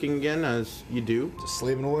into working again, as you do. Just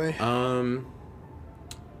slaving away. Uh,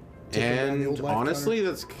 Taking down the And old life honestly,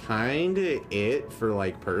 that's kind of it for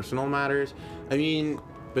like personal matters. I mean,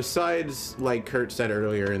 besides like Kurt said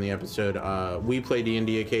earlier in the episode, we play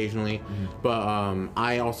D&D occasionally, but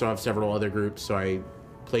I also have several other groups, so I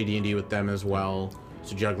play D&D with them as well.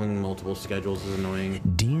 So juggling multiple schedules is annoying.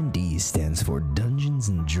 D&D stands for Dungeons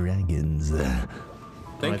and Dragons.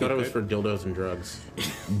 Thank I thought you, it was Kurt. for dildos and drugs.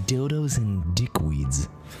 Dildos and dickweeds.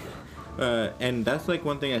 And that's like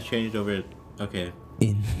one thing that's changed over. Okay.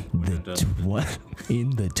 In not done. in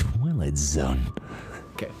the Twilight Zone.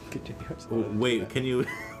 Okay, continue. Wait, can you?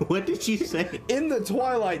 What did you say? In the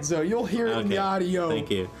Twilight Zone, you'll hear it in the audio. Thank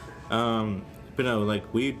you. But no,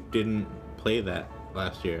 like we didn't play that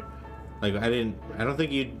last year. Like I don't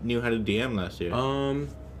think you knew how to DM last year.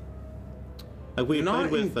 Like we Not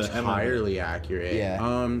played with Emma. entirely accurate.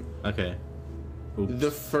 Yeah. Okay. Oops. The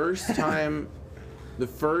first time I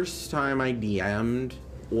DM'd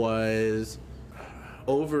was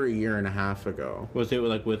over a year and a half ago. Was it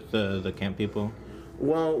like with the camp people?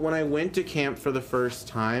 Well, when I went to camp for the first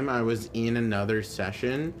time, I was in another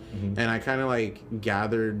session, and I kind of like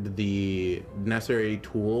gathered the necessary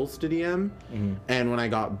tools to DM. And when I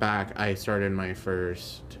got back, I started my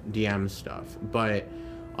first DM stuff. But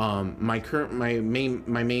my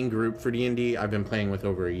main group for D&D, I've been playing with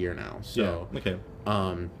over a year now. So yeah. Okay.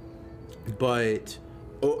 but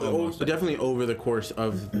definitely over the course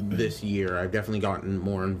of this year, I've definitely gotten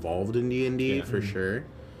more involved in D&D for sure.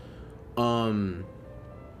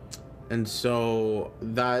 And so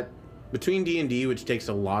that between D&D, which takes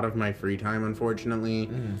a lot of my free time, unfortunately.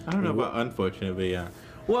 I don't know about unfortunate, but yeah.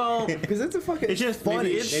 Well, Because it's a fucking It's just fun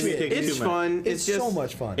maybe as maybe it shit. takes it's too much. fun. It's just so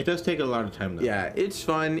much fun. It does take a lot of time though. Yeah, it's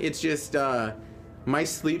fun. It's just my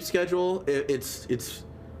sleep schedule. It's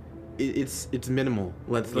minimal.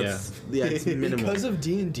 Let's it's minimal Because of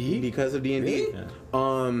D&D? because of D&D.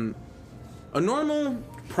 Really? A normal,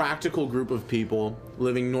 practical group of people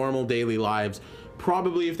living normal daily lives,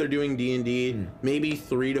 probably if they're doing D&D, maybe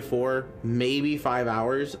 3 to 4, maybe 5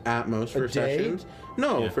 hours at most for day? sessions.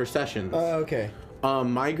 No, Yeah. for sessions. Okay.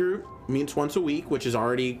 My group meets once a week, which is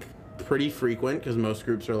already pretty frequent because most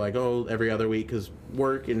groups are like, oh, every other week because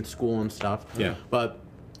work and school and stuff. Yeah. But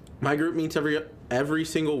my group meets every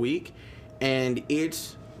single week, and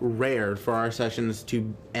it's rare for our sessions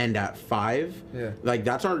to end at 5. Yeah. Like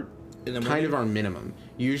that's our In the kind morning? of our minimum.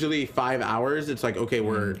 Usually 5 hours. It's like okay,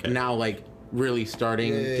 we're Okay. now like really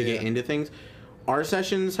starting Yeah, to get yeah. into things. Our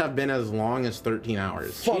sessions have been as long as 13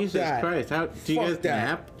 hours. Fuck Jesus that. Christ! How do you Fuck guys that.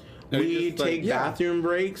 nap? Or We just, like, take yeah. bathroom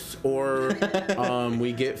breaks or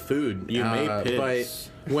we get food. You may piss.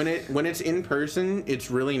 But when it's in person, it's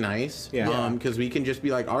really nice. Yeah. Because we can just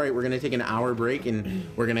be like, all right, we're gonna take an hour break and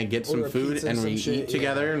we're gonna get some Order a food pizza, and some we shit, eat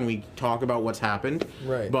together yeah. and we talk about what's happened.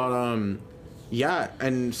 Right. But yeah,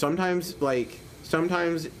 and sometimes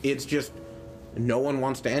it's just no one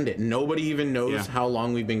wants to end it. Nobody even knows Yeah. how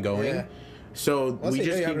long we've been going. Yeah. So Well, we so, yeah, just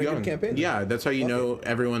you're keep having a good going. campaign. Yeah, that's how you Fuck know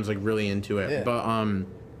everyone's like really into it. Yeah. But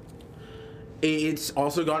it's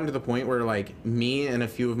also gotten to the point where like me and a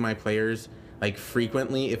few of my players like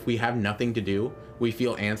frequently, if we have nothing to do, we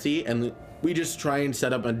feel antsy and we just try and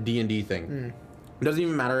set up a D&D thing. It doesn't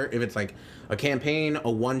even matter if it's like a campaign,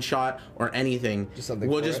 a one shot, or anything. Just something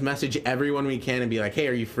we'll for just it. message everyone we can and be like, hey,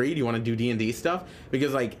 are you free? Do you want to do D&D stuff?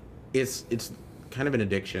 Because like it's kind of an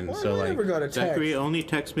addiction. Why so I like never got a text? Zachary, only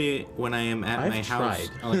text me when I am at I've my house,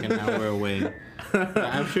 tried. like an hour away.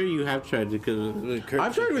 I'm sure you have tried because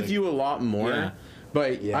I've tried with you a lot more, Yeah.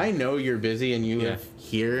 but Yeah. I know you're busy and you Yeah. live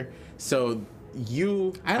here, so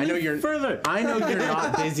I know live you're further. I know you're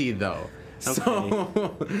not busy though. So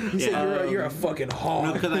He said you're a fucking No,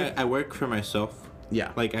 hog. because I work for myself.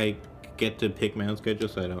 yeah. Like I get to pick my own schedule,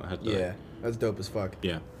 so I don't have to. Yeah, that's dope as fuck.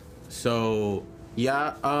 Yeah. So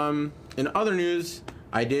yeah. In other news,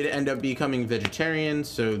 I did end up becoming vegetarian.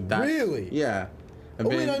 So that's Really? Yeah. I've Oh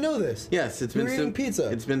wait, I know this. Yes, it's You're been eating pizza.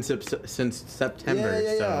 It's been since September.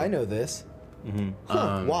 Yeah, so. I know this.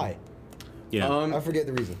 Huh, why? Yeah. I forget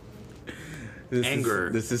the reason. Anger.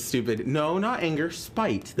 This is stupid. No, not anger.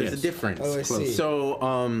 Spite. There's Yes. a difference. Oh, I see.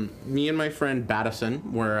 So, me and my friend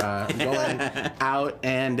Battison were going out,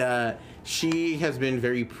 and she has been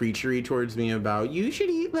very preachery towards me about you should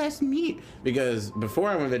eat less meat, because before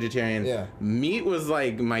I went vegetarian, meat was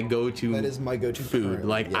like my go-to. That is my go-to food. currently,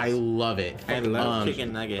 Like yes. I love it. I love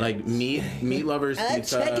chicken nuggets. Like meat lovers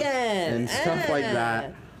pizza chicken! and stuff like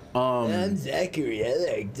that. I'm Zachary. I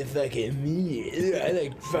like the fucking meat. I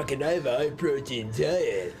have a high protein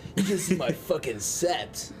diet. You can see my fucking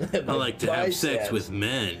seps. I like to have sex with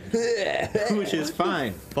men, which is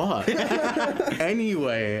fine. Fuck.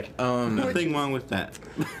 Anyway, Nothing wrong with that.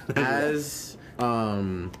 as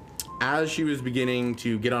she was beginning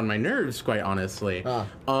to get on my nerves, quite honestly,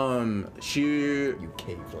 she You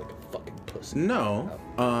caved like a fucking pussy.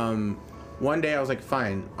 no. One day I was like,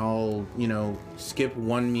 fine, I'll, skip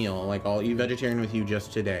one meal. Like, I'll eat vegetarian with you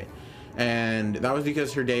just today. And that was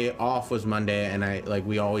because her day off was Monday, and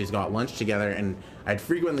we always got lunch together, and I'd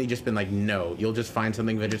frequently just been like, no, you'll just find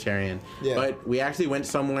something vegetarian. Yeah. But we actually went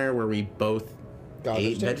somewhere where we both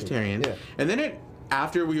ate vegetarian. Yeah. And then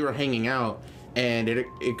after we were hanging out, and it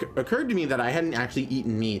occurred to me that I hadn't actually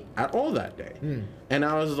eaten meat at all that day. And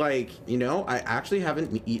I was like, I actually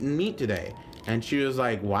haven't eaten meat today. And she was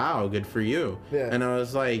like, wow, good for you. Yeah. And I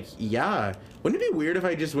was like, yeah. Wouldn't it be weird if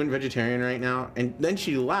I just went vegetarian right now? And then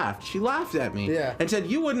she laughed. She laughed at me. Yeah. And said,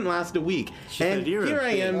 you wouldn't last a week. She and said, "You're here a I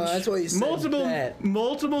am, bitch." That's why you said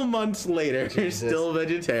multiple months later, still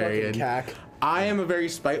vegetarian. Fucking cack. I am a very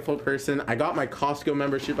spiteful person. I got my Costco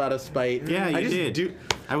membership out of spite. Yeah, you did.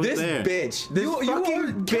 I was this there. Bitch. This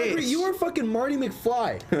fucking bitch. You are fucking Marty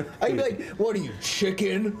McFly. I'd be like, what are you,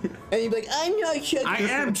 chicken? And you'd be like, I'm not chicken. I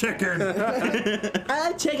am chicken.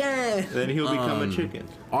 I'm chicken. Then he'll become a chicken.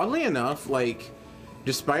 Oddly enough,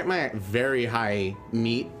 despite my very high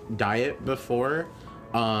meat diet before,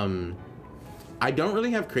 I don't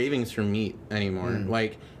really have cravings for meat anymore.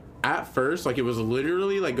 At first, it was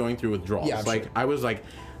literally going through withdrawals. Yeah, I'm sure. I was like,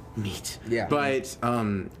 meat. Yeah. But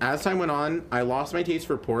as time went on, I lost my taste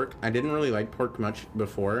for pork. I didn't really like pork much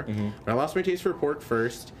before, but I lost my taste for pork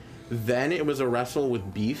first. Then it was a wrestle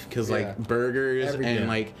with beef, because burgers Everything.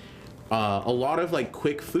 and a lot of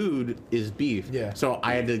quick food is beef. Yeah. So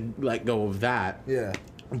I had to let go of that. Yeah.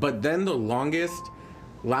 But then the longest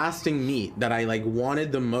lasting meat that I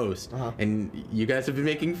wanted the most, and you guys have been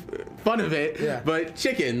making fun of it, but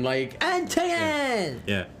chicken, I'm chicken.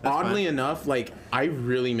 Yeah. oddly enough, I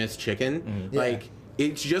really miss chicken. Yeah.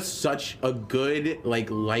 It's just such a good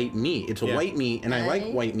light meat. It's a white meat, and I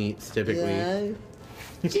like white meats typically.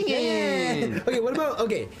 Chicken. Okay, what about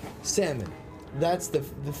salmon? That's the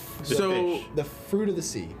So the fruit of the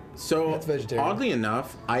sea. So That's vegetarian. oddly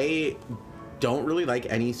enough, I don't really like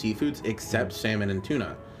any seafoods except salmon and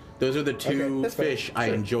tuna. Those are the two that's fair. fish I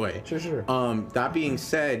Sure. enjoy. Sure. That being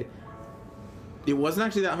said, it wasn't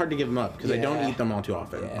actually that hard to give them up because I don't Yeah. eat them all too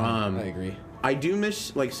often. I agree. I do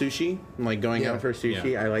miss sushi, going Yeah. out for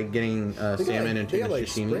sushi. Yeah. I like getting salmon and They tuna got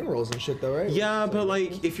sashimi. spring rolls and shit though, right? Yeah, but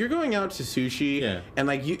if you're going out to sushi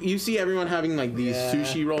and you see everyone having these Yeah.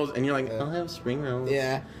 sushi rolls and you're like, I'll have spring rolls.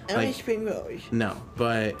 Yeah. I like spring rolls. No,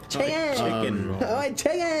 but Chicken. Chicken roll. I like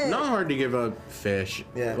chicken. not hard to give up fish.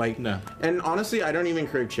 Yeah. No. And honestly, I don't even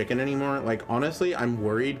crave chicken anymore. Honestly, I'm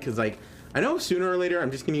worried because I know sooner or later I'm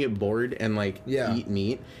just gonna get bored and eat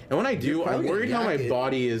meat. And when I do, You're I'm probably worried gonna how my yak it.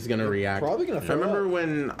 body is gonna react. probably gonna I throw remember up.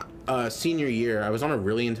 when senior year, I was on a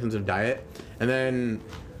really intensive diet, and then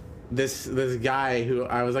this guy who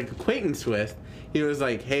I was acquaintance with, he was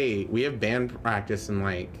like, "Hey, we have band practice in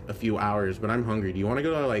a few hours, but I'm hungry. Do you want to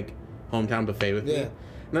go to hometown buffet with me?" Yeah.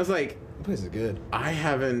 And I was like, The place is good. I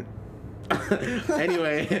haven't.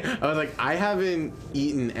 Anyway, I was like, I haven't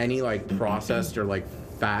eaten any processed or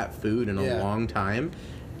fat food in a long time.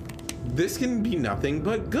 This can be nothing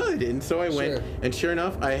but good. And so I went, Sure. and sure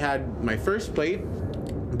enough, I had my first plate,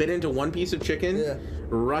 bit into one piece of chicken,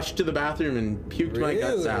 rushed to the bathroom and puked my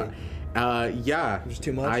guts Really? out. Yeah. Just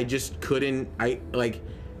too much? I just couldn't.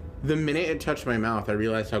 The minute it touched my mouth, I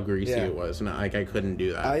realized how greasy Yeah. it was, and I couldn't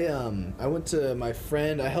do that. I went to my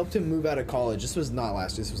friend. I helped him move out of college. This was not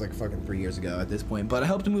last year. This was fucking 3 years ago at this point. But I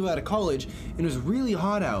helped him move out of college, and it was really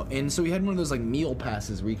hot out. And so we had one of those meal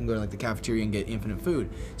passes where you can go to the cafeteria and get infinite food.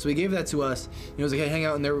 So he gave that to us. And he was like, "Hey, hang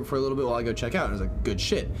out in there for a little bit while I go check out." And I was like, "Good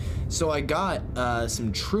shit." So I got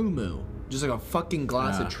some True Moo. Just a fucking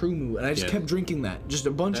glass of True Moo, and I just kept drinking that, just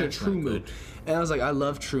a bunch That's of True not Moo. good. And I was like, I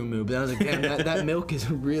love True Moo, but I was like, damn, that milk is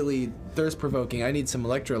really thirst provoking. I need some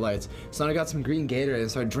electrolytes. So then I got some green Gatorade and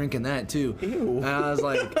started drinking that too. Ew. And I was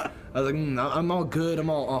like, I'm all good. I'm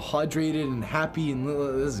all hydrated and happy, and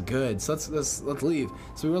this is good. So let's leave.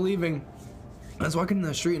 So we were leaving. I was walking in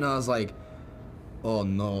the street, and I was like, oh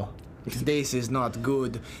no. this is not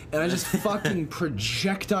good. And I just fucking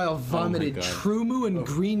projectile vomited God. True Moo and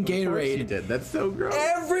green You Gatorade did. That's so gross.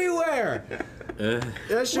 everywhere.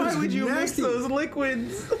 That shit Why was would you mix nasty. those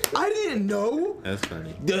liquids? I didn't know. That's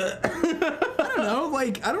funny. I don't know.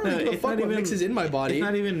 Like, I don't really give a it's fuck not what even- mixes in my body. It's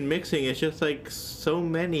not even mixing. It's just like so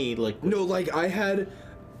many like. No, like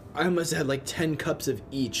I must have had like 10 cups of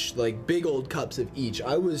each, like big old cups of each.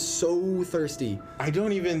 I was so thirsty.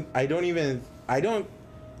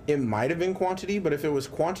 It might have been quantity, but if it was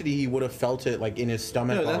quantity, he would have felt it like in his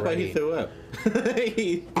stomach No, that's why already. he threw up. I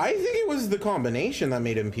think it was the combination that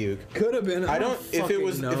made him puke. Could have been. I don't. If it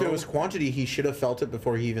was know. quantity, he should have felt it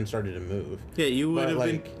before he even started to move. Yeah, you would But, have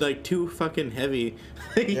like- been like too fucking heavy.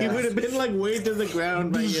 You Yeah. would have been like weighed to the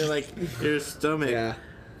ground by your stomach. Yeah.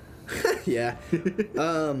 Yeah.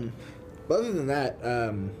 But other than that,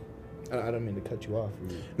 I don't mean to cut you off.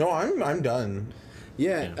 No, I'm done.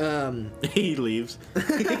 Yeah. He leaves.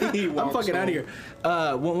 He I'm walks fucking out of home.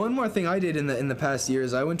 here. One more thing I did in the past year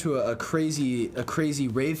is I went to a crazy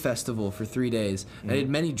rave festival for 3 days. I did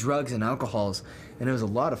many drugs and alcohols, and it was a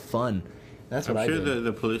lot of fun. That's what I'm I sure did.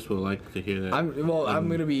 the police will like to hear that. I'm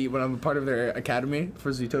gonna be when I'm part of their academy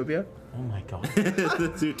for Zootopia. Oh my god.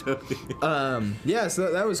 The Zootopia. Yeah,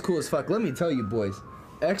 so that was cool as fuck. Let me tell you, boys,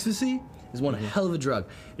 ecstasy is one hell of a drug.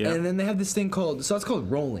 Yeah. And then they have this thing called it's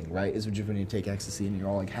called rolling, right? Is when you take ecstasy and you're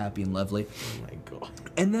all like happy and lovely. Oh my god.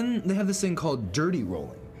 And then they have this thing called dirty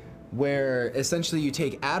rolling, where essentially you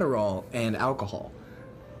take Adderall and alcohol.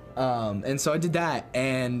 And so I did that,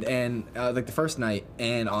 and like the first night,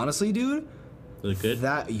 and honestly, dude, Was it good?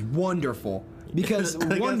 that wonderful. Because Like,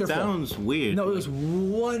 that wonderful. sounds weird. No, it was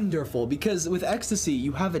wonderful because with ecstasy,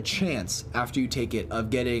 you have a chance after you take it of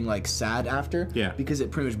getting like sad after. Yeah. Because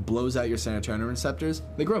it pretty much blows out your serotonin receptors.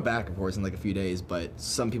 They grow back, of course, in like a few days, but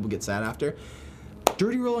some people get sad after.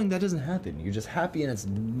 Dirty rolling, that doesn't happen. You're just happy and it's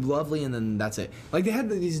lovely, and then that's it. Like they had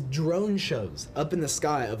these drone shows up in the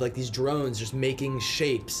sky of like these drones just making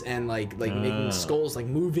shapes and like making skulls like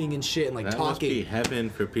moving and shit and like That must be talking. heaven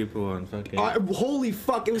for people on fucking. Holy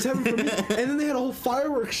fuck, it was heaven for me. And then they had a whole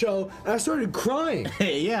fireworks show, and I started crying.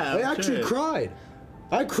 Yeah, I actually cried.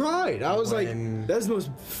 I cried. I was When- like, that's the most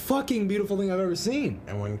fucking beautiful thing I've ever seen.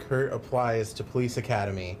 And when Kurt applies to police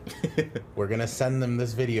academy, we're gonna send them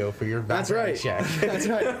this video for your That's background right. check. That's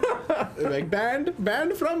right. They're like, banned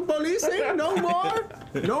from policing.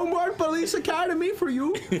 No more police academy for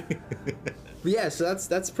you. But yeah, so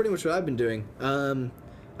that's pretty much what I've been doing.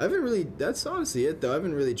 I haven't really. That's honestly it though. I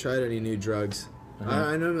haven't really tried any new drugs.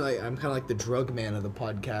 I know, like I'm kind of like the drug man of the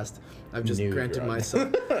podcast. I've just New granted drug.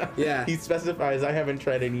 myself. Yeah. He specifies, I haven't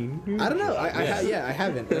tried any. I don't know. I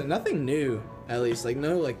haven't. Nothing new, at least. Like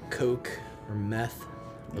no like coke or meth.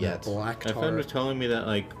 Or Yet. black My tar. friend was telling me that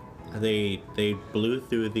like they blew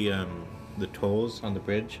through the tolls on the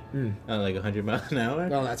bridge at like 100 miles an hour.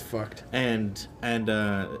 Oh, that's fucked. And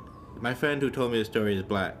my friend who told me the story is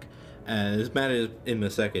black. And this matters in a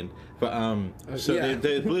second. But so yeah.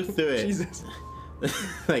 they blew through it. Jesus.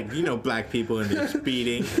 Like, you know, black people and they're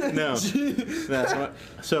speeding. No. That's what,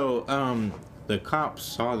 so the cops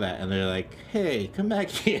saw that and they're like, hey, come back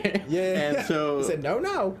here. Yeah. And so He said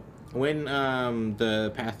no. when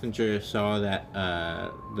the passenger saw that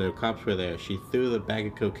the cops were there, she threw the bag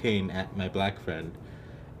of cocaine at my black friend,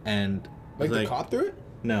 and Like was the cop threw it?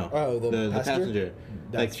 No. Oh, the passenger? passenger.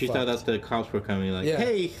 Like That's she thought fucked. that the cops were coming. Like, Yeah.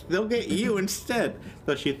 hey, they'll get you instead.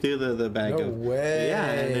 So she threw the bag No of. way. Yeah,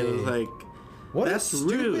 and it was like, What that's a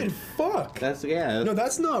stupid rude. fuck. That's yeah. No,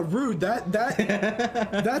 that's not rude.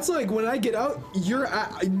 That's like when I get out,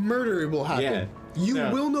 murder will happen. Yeah. You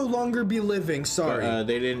No. will no longer be living. Sorry.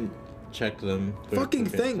 They didn't check them. for Fucking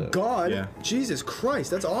cocaine, thank so, God. Yeah. Jesus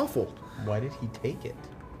Christ, that's awful. Why did he take it?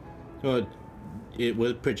 Well, it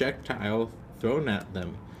was projectile thrown at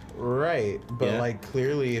them. Right, but Yeah. like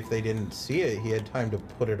clearly, if they didn't see it, he had time to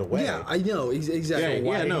put it away. Yeah, I know exactly.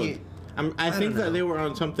 why yeah, did no. he- I think don't know. that they were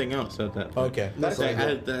on something else at that point. Okay, that's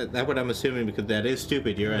That's what I'm assuming because that is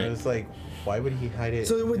stupid. You're right. It's like, why would he hide it?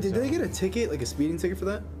 So wait, did they himself? get a ticket, like a speeding ticket for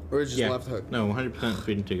that, or is it just Yeah. left hook? No, 100%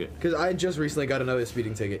 speeding ticket. Because I just recently got another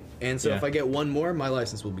speeding ticket, and so Yeah. if I get one more, my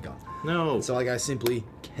license will be gone. No. So like I simply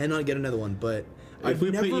cannot get another one. But if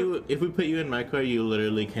we put you in my car, you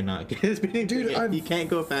literally cannot get a speeding dude, ticket. You can't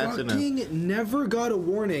go fast enough. fucking never got a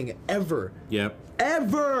warning ever. Yep.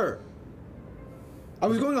 Ever! I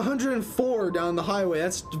was going 104 down the highway.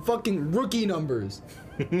 That's fucking rookie numbers.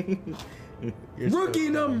 You're so Rookie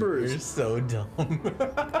dumb. numbers. You're so dumb.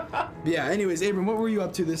 Yeah, anyways, Abram, what were you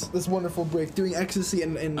up to this wonderful break? Doing ecstasy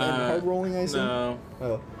and hard rolling, I assume? No.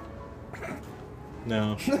 Oh.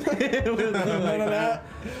 No. None of that?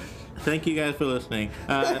 Thank you guys for listening.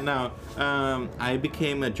 No, I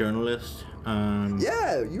became a journalist.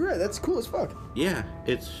 Yeah, you're right. That's cool as fuck. Yeah,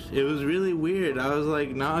 it was really weird. I was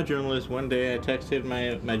like not a journalist. One day I texted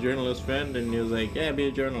my journalist friend and he was like, yeah, be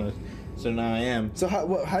a journalist. So now I am. So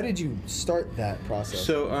how did you start that process?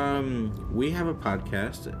 So we have a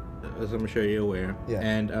podcast, as I'm sure you're aware. Yeah.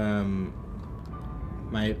 And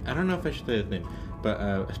I don't know if I should say his name, but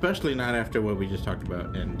especially not after what we just talked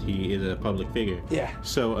about, and he is a public figure. Yeah.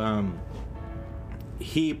 So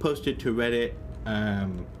he posted to Reddit,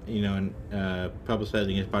 and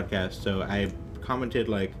publicizing his podcast. So I commented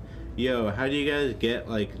like, "Yo, how do you guys get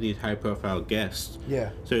like these high-profile guests?"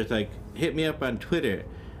 Yeah. So it's like, hit me up on Twitter,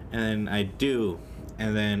 and then I do,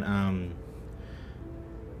 and then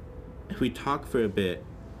we talk for a bit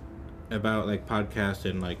about like podcasts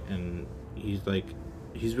and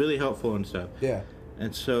he's really helpful and stuff. Yeah.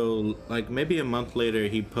 And so like maybe a month later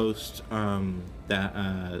he posts that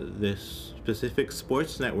this specific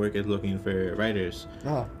sports network is looking for writers.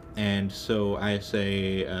 Uh-huh. And so I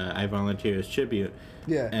say I volunteer as tribute.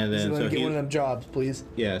 Yeah. And then so so get he, one of them jobs, please.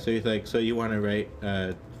 yeah, so he's like, so you want to write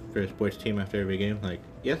for a sports team after every game? Like,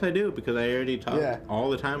 yes, I do, because I already talk Yeah. all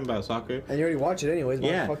the time about soccer. And you already watch it anyways.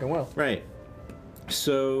 Yeah. Fucking well. Right.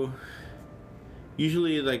 So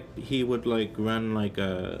usually like he would like run like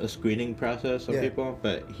a screening process on Yeah. people,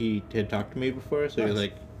 but he had talked to me before, so he was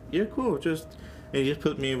Nice. like, "You're cool, and he just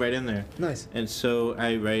put me right in there." Nice. And so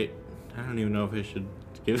I write. I don't even know if I should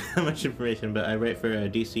give that much information, but I write for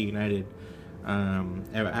DC United.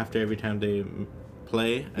 After every time they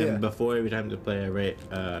play, Yeah. and before every time they play, I write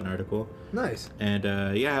an article. Nice. And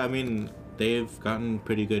yeah, I mean, they've gotten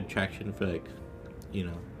pretty good traction for like,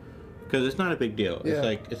 because it's not a big deal. Yeah. It's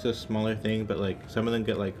like it's a smaller thing, but like some of them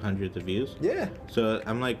get like hundreds of views. Yeah. So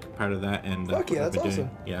I'm like part of that, and Fuck yeah, what I've that's been awesome.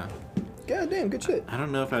 doing. Yeah. God damn, good shit. I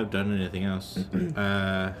don't know if I've done anything else.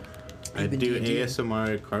 I Even do D&D.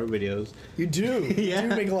 ASMR car videos. You do. Yeah. You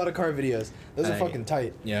do make a lot of car videos. Those are I- fucking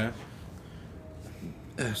tight. Yeah.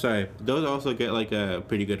 Sorry, those also get like a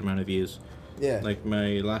pretty good amount of views. Yeah. Like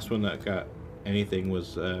my last one that got anything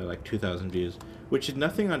was like 2,000 views, which is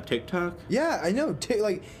nothing on TikTok. Yeah, I know.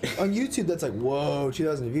 Like on YouTube, that's like whoa,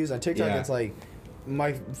 2,000 views. On TikTok, Yeah. it's like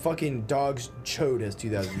my fucking dog's chode has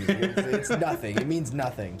 2,000 views. It's nothing. It means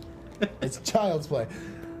nothing. It's child's play.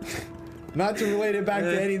 Not to relate it back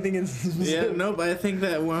to anything in Yeah, specific. no, but I think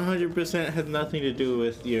that 100% has nothing to do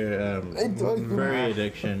with your furry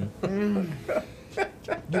addiction.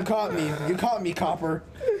 You caught me. You caught me, Copper.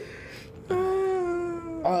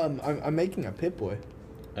 I'm making a Pip-Boy.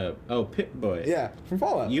 Oh, Pip-Boy. Yeah, from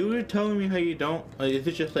Fallout. You were telling me how you don't. Like, is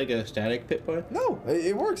it just like a static Pip-Boy? No,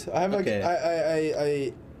 it works. I have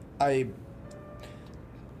Okay. I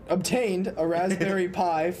obtained a Raspberry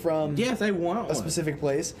Pi from Yes, I want a one. specific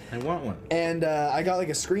place, I want one. and I got like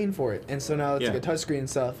a screen for it, and so now it's Yeah. like a touch screen and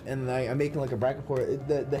stuff, and I'm making like a bracket for it.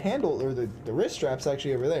 The handle or the wrist strap's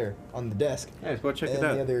actually over there on the desk. Yeah, go check And it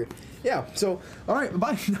out. the other, yeah. So all right,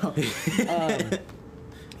 bye. No.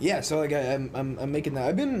 Yeah. So like I'm making that.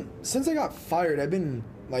 I've been since I got fired. I've been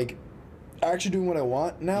like actually doing what I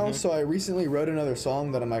want now. Mm-hmm. So I recently wrote another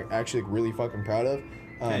song that I'm like actually like, really fucking proud of.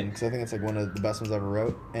 Okay. Because I think it's like one of the best ones I ever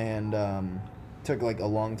wrote, and took like a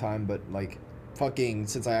long time, but like fucking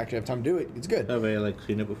since I actually have time to do it, it's good. Have I like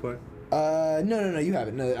seen it before? No, you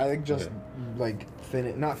haven't. No, I like just Okay. like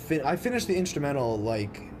I finished the instrumental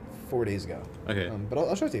like 4 days ago. Okay. But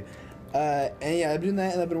I'll show it to you. And yeah, I've been doing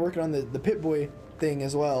that, and I've been working on the Pip-Boy thing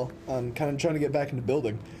as well. I'm kind of trying to get back into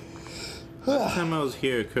building. Last time I was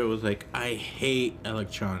here, Kurt was like, "I hate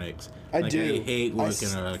electronics. I like, do. I hate I working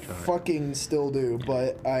on electronics." fucking still do,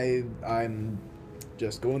 but I'm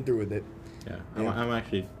just going through with it. Yeah,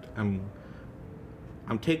 Yeah.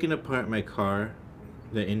 I'm taking apart my car,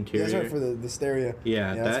 the interior. Yeah, that's right for the stereo.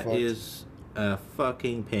 Yeah, that's that fucked. is a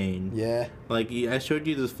fucking pain. Yeah. Like I showed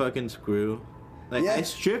you this fucking screw. Like Yeah. I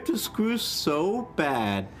stripped a screw so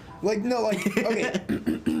bad. Like no, like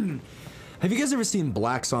okay. Have you guys ever seen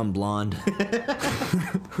Blacks on Blonde?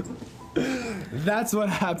 That's what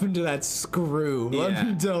happened to that screw. Let Yeah.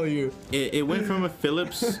 me tell you. It went from a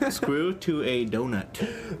Phillips screw to a donut.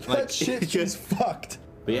 That shit it just fucked.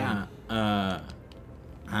 But yeah,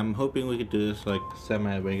 I'm hoping we could do this like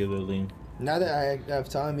semi-regularly. Now that I have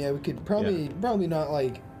time, yeah, we could probably not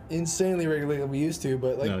like insanely regularly like we used to,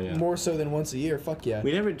 but like No, yeah. more so than once a year. Fuck yeah.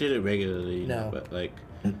 We never did it regularly, you know, No. but like.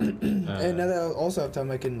 And now that I also have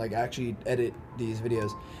time, I can like actually edit these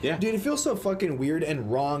videos. Yeah. Dude, it feels so fucking weird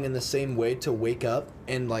and wrong in the same way to wake up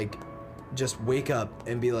and like just wake up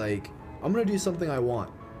and be like, I'm gonna do something I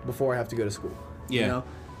want before I have to go to school. Yeah. You know?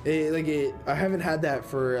 I haven't had that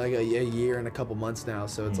for like a year and a couple months now,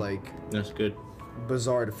 so it's like That's good.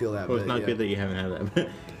 bizarre to feel that. Well, but it's not yeah. good that you haven't had that.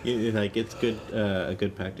 But like, it's good, a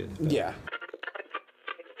good practice. But. Yeah.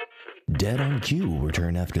 Dead on Cue will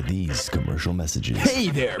return after these commercial messages. Hey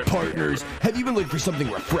there, partners! Have you been looking for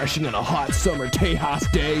something refreshing on a hot summer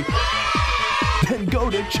Tejas day? Then go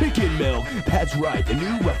to Chicken Milk. That's right, the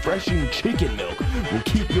new refreshing chicken milk will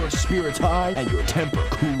keep your spirits high and your temper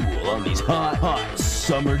cool on these hot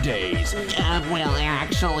summer days. Well,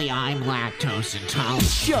 actually, I'm lactose intolerant.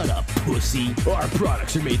 Shut up, pussy. Our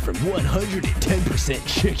products are made from 110%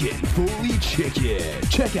 chicken. Fully chicken.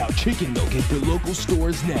 Check out Chicken Milk at your local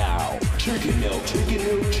stores now. Chicken Milk, Chicken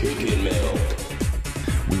Milk, Chicken Milk.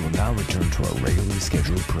 We will now return to our regularly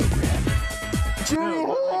scheduled program.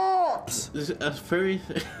 This is a furry.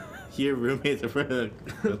 Your roommates are furry.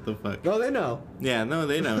 What the fuck? No, they know. Yeah, no,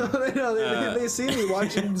 they know. They know. They see me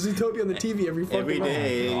watching Zootopia on the TV every fucking Every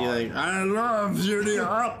day, you're like, I love Judy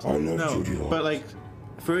Hopps. I love Judy Hopps. But like,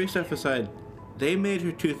 furry stuff aside, they made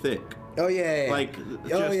her too thick. Oh yeah. Like,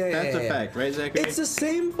 that's a fact, right, Zachary? It's the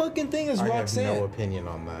same fucking thing as I Roxanne. have no opinion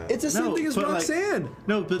on that. It's the same thing as but, like, Roxanne.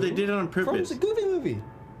 no, but they did it on From purpose. the Goofy movie.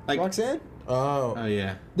 Like, Roxanne. Oh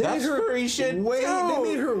yeah. They That's made her furry shit way. too. They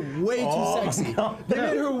made her way too sexy. They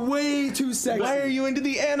made her way too sexy. Why are you into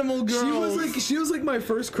the animal girls? She was like my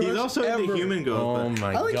first crush. He's also ever. into human girls. Oh but,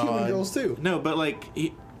 my I like god. human girls too. No, but like,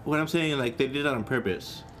 what I'm saying, like, they did it on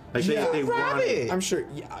purpose. Like, they wanted. I'm sure.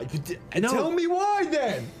 Yeah. You did. No. Tell me why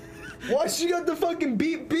then. Why she got the fucking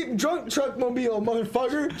beep beep drunk truck mobile,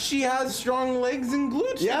 motherfucker? She has strong legs and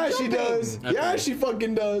glutes. for Yeah, she jumping. does. Okay. Yeah, she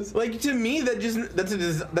fucking does. Like, to me,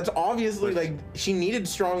 that's obviously like she needed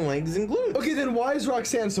strong legs and glutes. Okay, then why is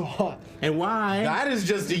Roxanne so hot? And why? That is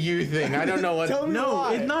just a you thing. I don't know what. Tell me No,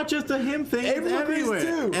 why. it's not just a him thing. Everyone It's is everywhere.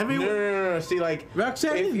 too. No, Everywhere. no. See, like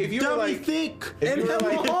Roxanne if you were dummy like thick. if And you were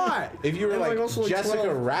hella like hot. if you were And, like also, Jessica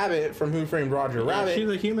 12. Rabbit from Who Framed Roger Rabbit, She's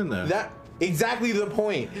a human though. that exactly the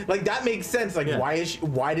point. Like that makes sense. Like Yeah.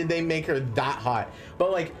 why did they make her that hot?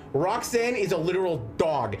 But like Roxanne is a literal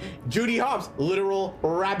dog. Judy Hopps, literal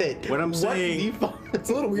rabbit. What I'm saying- the fuck? It's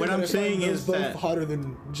a little weird. What that I'm I find saying those is both that- hotter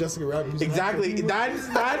than Jessica Rabbit. who's an Exactly. actor.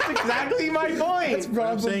 That's exactly my point. That's What I'm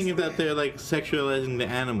problems. saying is that they're like sexualizing the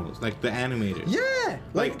animals, like the animators. Yeah,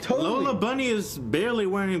 like totally. Lola Bunny is barely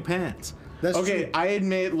wearing pants. That's Okay, true. I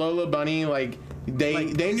admit Lola Bunny, like they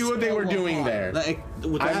Like, knew what they were hella doing hot. there. Like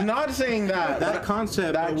with I'm not saying that. that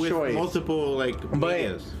concept that with choice. multiple like But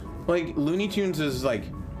medias. like Looney Tunes is like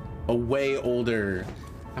a way older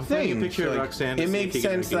I'm finding a thing. picture So, of like, Roxanne to it see makes if you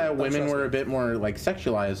can sense make it. that women trust were me. a bit more like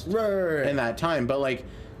sexualized Right. in that time, but like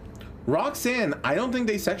Roxanne, I don't think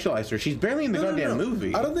they sexualized her. She's barely in the goddamn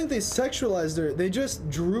movie. I don't think they sexualized her. They just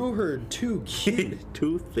drew her too cute.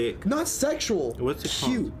 Too thick. Not sexual. What's it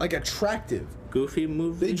cute, called? like attractive. Goofy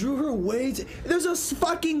movie. They drew her way too. There's a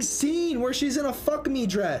fucking scene where she's in a fuck me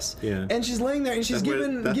dress. Yeah. And she's laying there and she's That's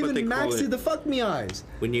what giving they call Maxie it. the fuck me eyes.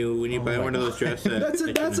 when you buy one of those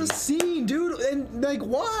dresses. That's a scene, dude. And like,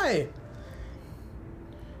 why?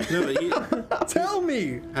 No, but Tell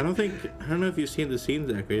me. I don't know if you've seen the scene,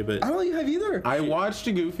 Zachary, but I don't have either. I watched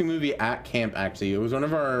a Goofy movie at camp. Actually, it was one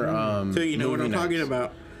of our. so you know what movie I'm talking nights.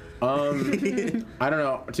 about. I don't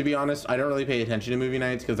know. To be honest, I don't really pay attention to movie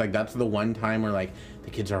nights because like that's the one time where like the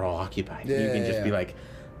kids are all occupied. You can just be like,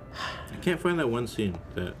 I can't find that one scene.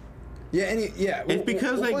 That Yeah, yeah. It's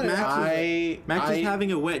because, like, find it Max- after. Max is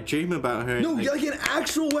having a wet dream about her. No, like, like an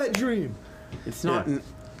actual wet dream. it's not. Yeah.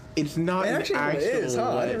 It's not It an actually actual is, huh?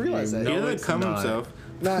 I wet didn't realize dream. that. he No, doesn't it's come not. himself.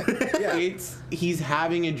 Not, yeah. He's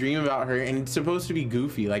having a dream about her, and it's supposed to be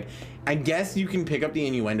goofy. Like, I guess you can pick up the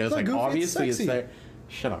innuendos. It's not Like, goofy, it's obviously, it's sexy. there.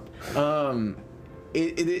 Shut up.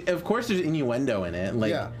 Of course, there's innuendo in it.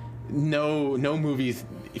 Like, Yeah. no movie's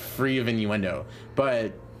free of innuendo.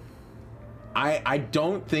 But I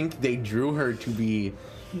don't think they drew her to be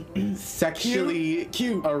sexually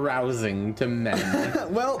Cute. arousing to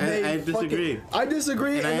men. Well, they I disagree. I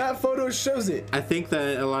disagree, and, And that photo shows it. I think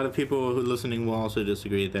that a lot of people who are listening will also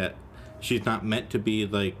disagree that she's not meant to be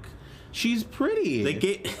like. She's pretty. They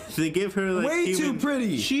give her like Way human, too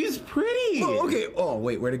pretty. She's pretty. Oh, okay. Oh,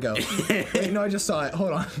 wait, where'd it go? Wait, no, I just saw it.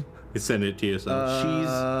 Hold on. Send it to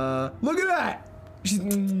yourself. Look at that.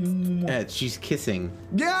 She's kissing.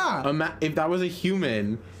 Yeah. If that was a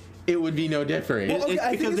human, it would be no different. Well, okay, it's I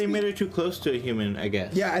think because it's they made her too close to a human, I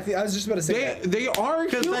guess. Yeah, I was just about to say that. They are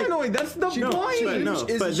 'Cause, like, humanoid. That's the she- point. she- But no,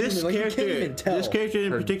 is but a this human, like, you can't character, even tell. this character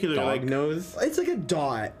in Her particular, dog like nose. It's like a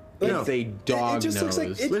dot. No. It's a dog it just nose. looks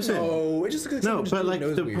like it, Listen. no, it just looks like no, someone just but drew like her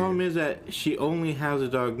nose the weird. problem is that she only has a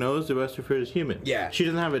dog nose. The rest of her is human. Yeah. She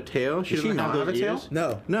doesn't have a tail. She Does she doesn't not have have those a tail? ears.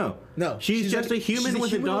 No. No. She's just like- a human she's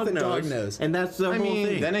with a human dog nose. And that's the I whole mean,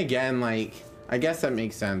 thing. then again, like, I guess that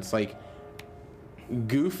makes sense. Like,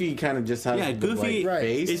 Goofy kind of just has Yeah, the Goofy- like, Right.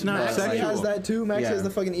 face. It's not but, Max sexual. has that too. Max Yeah. has the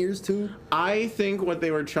fucking ears too. I think what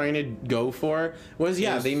they were trying to go for was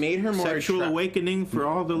they made her more sexual awakening for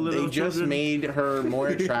all the little They just children. made her more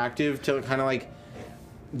attractive to kind of like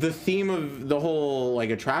the theme of the whole like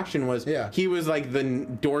attraction was he was like the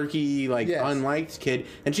dorky like unliked kid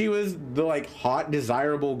and she was the like hot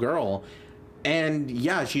desirable girl, and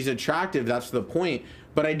yeah, she's attractive, that's the point,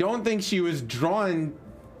 but I don't think she was drawn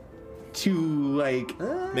to like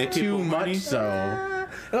Make too people much horny? so.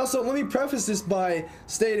 And also, let me preface this by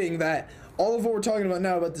stating that all of what we're talking about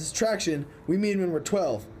now about this attraction, we mean when we're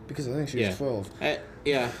 12, because I think she was 12. I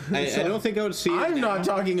don't think I would see it I'm now. not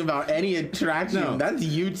talking about any attraction. No. That's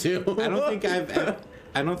you two.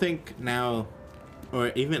 I don't think now,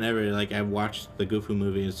 or even ever, like I've watched the Goofy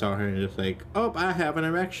movie and saw her and just like, oh, I have an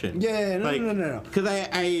erection. Yeah, no. Because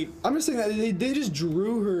I'm just saying that they just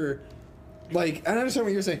drew her, like, I understand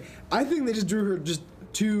what you're saying. I think they just drew her just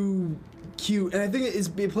too cute, and I think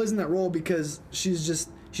it plays in that role because she's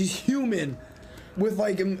human with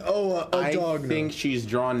like a dog. I think she's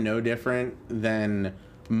drawn no different than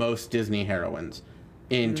most Disney heroines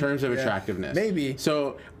in terms of attractiveness. Maybe.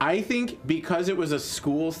 So I think because it was a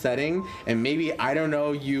school setting, and maybe I don't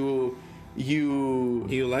know you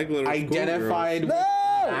like little identified with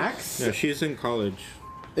No! Max. Yeah, she's in college.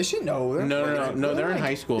 Is she? No. No, they're in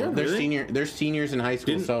high school. They're really? They're seniors in high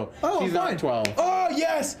school, so she's fine. not 12. Oh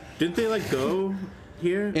yes. Didn't they like go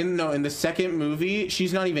here? In the second movie,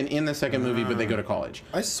 she's not even in the second movie, but they go to college.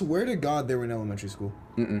 I swear to God, they were in elementary school.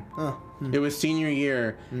 It was senior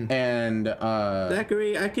year, and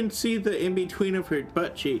Zachary, I can see the in between of her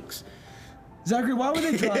butt cheeks. Zachary, why would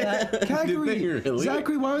they draw that? Did they really?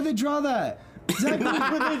 Zachary, why would they draw that? Zachary,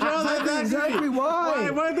 Why would they draw that, Zachary, why?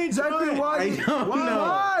 Why would they draw Zachary, it? why? I don't know.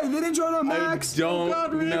 Why? They didn't draw it on Max. I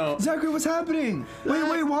don't know. Zachary, what's happening? Wait,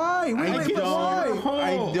 why? Why?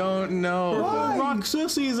 I don't know. Why? Rock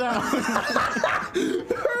sissies out.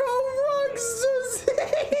 Her whole rock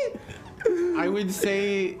Susie. I would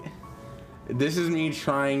say this is me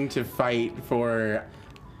trying to fight for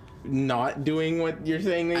not doing what you're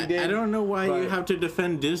saying they did. I don't know why you but have to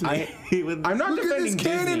defend Disney. I'm not Look at defending this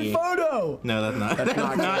canon Disney. photo. No, that's not. That's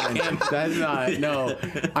not canon. That's not. No,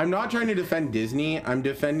 I'm not trying to defend Disney. I'm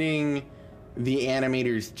defending the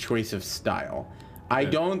animator's choice of style. I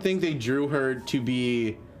don't think they drew her to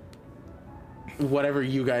be whatever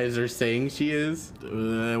you guys are saying she is.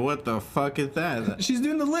 What the fuck is that? She's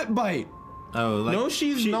doing the lip bite. Oh, like No,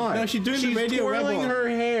 she's not. No, she's doing the Radio twirling Rebel. her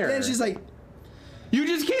hair. Then she's like, You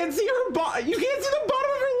just can't see her you can't see the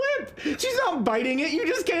bottom of her lip. She's not biting it. You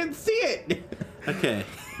just can't see it. Okay.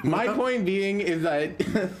 My point being is that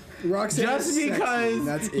Roxanne just is sexy. because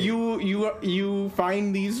That's it. you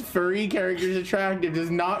find these furry characters attractive does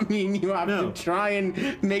not mean you have No. to try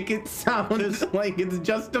and make it sound like it's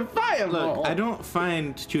justifiable. Look, I don't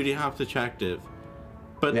find Judy Hopps attractive,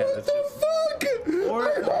 but Yeah, What that's the just- fuck? Or-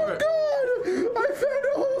 Oh God! I found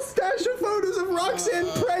a whole stash of photos of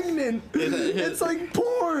Roxanne pregnant. It's like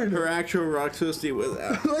porn. her actual rock sissy was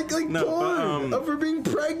out. like No, but, porn of her being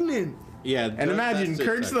pregnant. Yeah. and imagine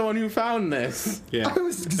Kurt's the one who found this. Yeah. I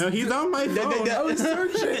was- No, he's on my phone. I was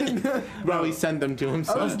searching. Probably send them to him. I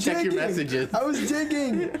So was check digging. your messages. I was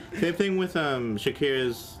digging. Same thing with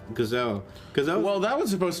Shakira's Gazelle. Gazelle. Well, that was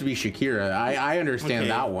supposed to be Shakira. I understand okay,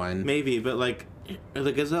 that one. Maybe, but like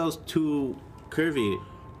the Gazelle's too curvy.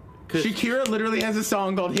 'Cause- Shakira literally has a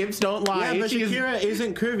song called "Hips Don't Lie." Yeah, but She is- Shakira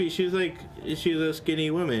isn't curvy. She's a skinny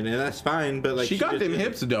woman, and that's fine. But like she got just them isn't-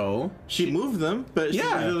 hips though. She moved them, but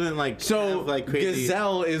Yeah. she doesn't like So have, like crazy.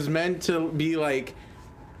 Gazelle is meant to be like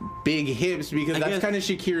big hips because I that's guess kind of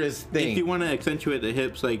Shakira's thing. If you want to accentuate the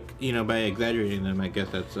hips, like by exaggerating them, I guess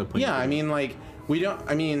that's a point. Yeah, I mean, like we don't.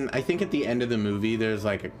 I mean, I think at the end of the movie, there's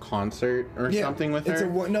like a concert or something with it's her.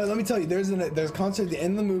 No, let me tell you. There's a concert at the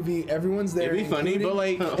end of the movie. Everyone's there. It'd be funny, including- but,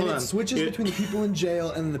 like- and Hold it on. switches between the people in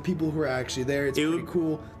jail and the people who are actually there. It's pretty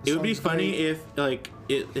cool. The It would be song's funny great.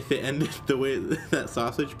 if it ended the way that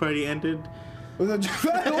sausage party ended. With a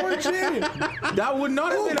fat orgy. That would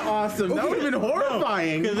not have been awesome. That would have been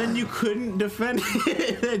horrifying. Because then you couldn't defend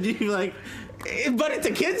it. And you like. But it's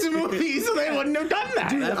a kids movie, so they wouldn't have done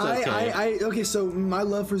that. Dude, That's okay. okay, so my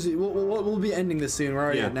love for we'll be ending this soon. We're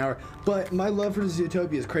already at an hour. But my love for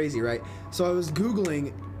Zootopia is crazy, right? So I was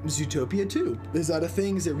Googling Zootopia 2. Is that a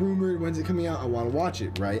thing? Is it rumored? When's it coming out? I want to watch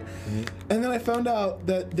it, right? Mm-hmm. And then I found out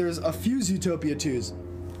that there's a few Zootopia 2s.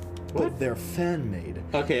 But they're fan-made.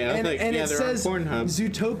 Okay, I was like, and yeah, it they're on says Pornhub.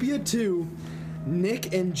 Zootopia 2,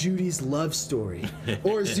 Nick and Judy's love story.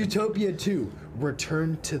 Or Zootopia 2,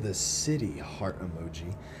 Return to the City, heart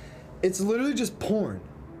emoji. It's literally just porn.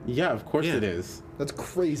 Yeah, of course Yeah. it is. That's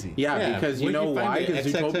crazy. Yeah, because you where'd know you find why? it? Because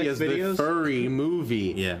XXX Zootopia is the videos? furry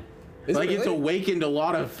movie. Yeah. Is it Like it's really? awakened a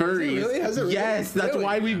lot of furries. really? Has it really? Yes, that's Really?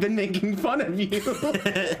 why we've been making fun of you.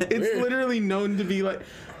 It's literally known to be like.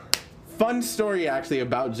 Fun story actually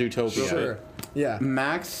about Zootopia. Sure. Yeah.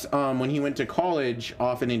 Max, when he went to college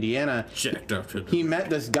off in Indiana, Jacked up to he met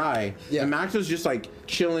this guy. Yeah. And Max was just like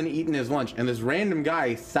chilling, eating his lunch, and this random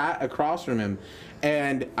guy sat across from him.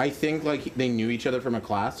 And I think like they knew each other from a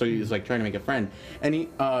class, so he was like trying to make a friend. And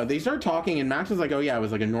they started talking, and Max was like, "Oh yeah, it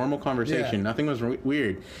was like a normal conversation. Yeah. Nothing was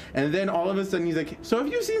weird." And then all of a sudden he's like, "So have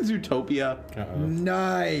you seen Zootopia?"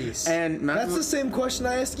 Nice. And Max that's the same question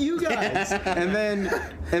I asked you guys. and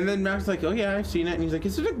then Max was like, "Oh yeah, I've seen it." And he's like,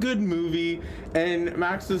 "Is it a good movie?" And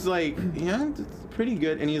Max was like, "Yeah, it's pretty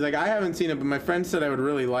good." And he's like, "I haven't seen it, but my friend said I would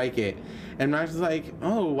really like it." And Max was like,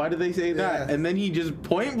 "Oh, why did they say that?" Yeah. And then he just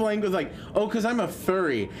point blank was like, "Oh, because I'm a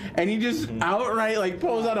furry." And he just outright like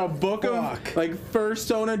pulls out a book of like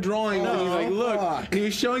fursona drawings, and he's like, "Look." Fuck. And he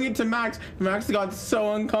was showing it to Max. Max got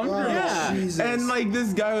so uncomfortable. Oh, Jesus. And like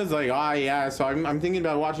this guy was like, "Ah, yeah, so I'm thinking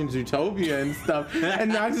about watching Zootopia and stuff."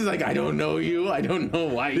 And Max is like, "I don't know you. I don't know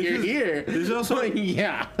why you're here." There's also like,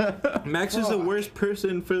 yeah. Max is the worst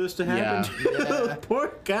person for this to happen to.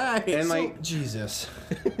 Poor guy. And like, Jesus.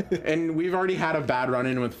 and we've already had a bad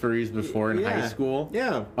run-in with furries before in high school.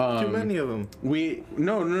 Yeah, too many of them.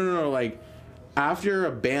 No. Like, after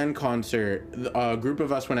a band concert, a group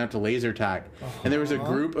of us went out to laser tag, and there was a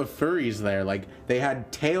group of furries there. Like, they had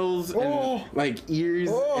tails and like ears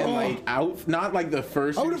and like not like the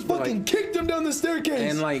first. I would have fucking kicked him down the staircase.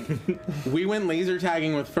 And like, we went laser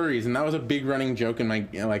tagging with furries, and that was a big running joke in my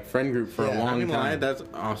like friend group for a long time. That's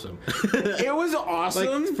awesome. It was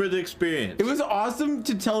awesome Like, for the experience. It was awesome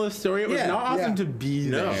to tell the story. It was not awesome to be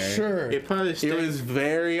No. there. Sure. It probably It was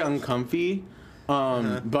very uncomfy,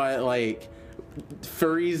 but like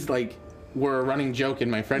furries like were a running joke in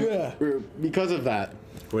my friend group because of that.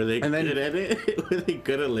 Were they and then- good at it? Were they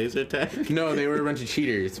good at laser tag? No, they were a bunch of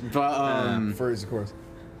cheaters. But Furries, of course.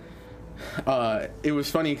 it was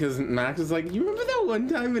funny because Max was like, "You remember that one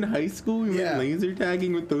time in high school we went laser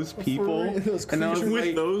tagging with those people?" those And I was creatures. With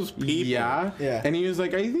like, those people? Yeah. Yeah. And he was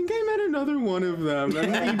like, "I think I met another one of them."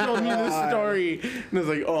 And then he told me the story. And I was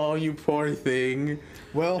like, "Oh, you poor thing."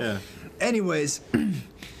 Well, Yeah. anyways,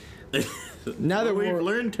 now that What we've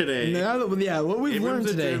learned today. what we've learned Abram's a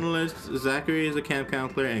today. journalist, Zachary is a camp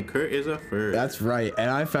counselor, and Kurt is a fur. That's right, and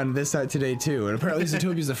I found this out today too. And apparently,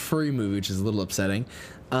 Zootopia is a furry movie, which is a little upsetting.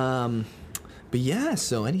 But yeah,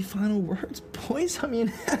 so any final words, boys? I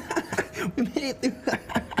mean, we made it through.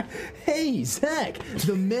 Hey, Zach,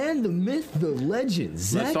 the man, the myth, the legend,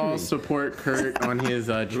 Zachary. Let's all support Kurt on his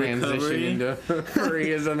transition Recovery. into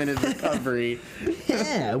furryism and his recovery.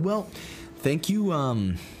 Yeah, well, thank you.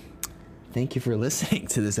 Thank you for listening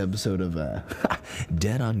to this episode of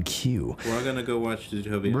Dead on Cue. We're all gonna go watch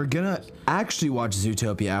Zootopia. We're gonna actually watch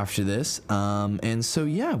Zootopia after this, and so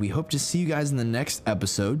yeah, we hope to see you guys in the next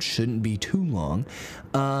episode. Shouldn't be too long.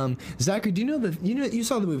 Zachary, do you know you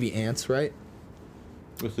saw the movie Ants, right?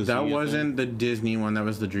 That wasn't the Disney one. That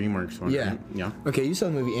was the DreamWorks one. Yeah. Right? Yeah. Okay, you saw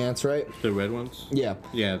the movie Ants, right? The red ones? Yeah.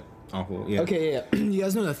 Yeah, awful. Yeah. Okay, yeah. You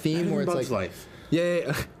guys know the theme where it's Bug's like. Life.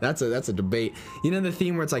 Yeah, that's a debate. You know the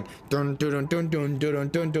theme where it's like dun dun dun dun dun dun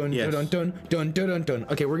dun dun Yes. dun dun dun dun dun.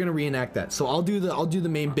 Okay, we're gonna reenact that. So I'll do the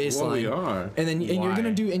main bass Well, line. we are. And then you're Why?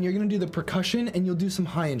 gonna do the percussion, and you'll do some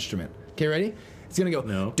high instrument. Okay, ready? It's gonna go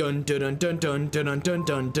No. dun dun dun dun dun dun dun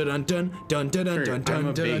dun dun dun dun dun dun Kurt, dun I'm dun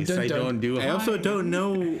a dun bass. dun I don't do I high. also don't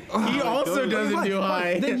know. He also doesn't do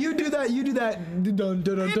high. Then you do that dun dun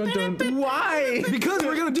dun dun dun. Why? Because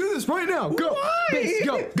we're gonna do this right now. Go. Why? Bass,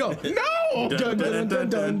 go. No. Dun dun dun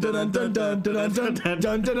dun dun dun dun dun dun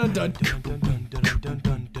dun dun dun dun.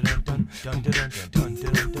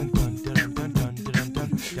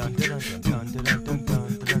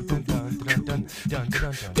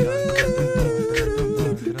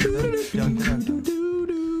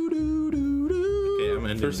 Okay, I'm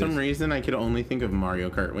ending For some this. reason, I could only think of Mario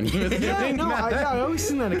Kart when he was Yeah, doing no, that. I always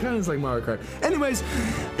seen that. It kind of is like Mario Kart. Anyways,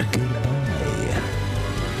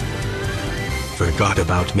 Forgot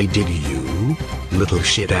about me, did you? Little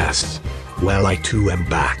shit ass. Well, I too am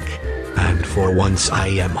back. And for once I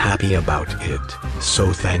am happy about it.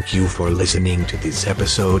 So thank you for listening to this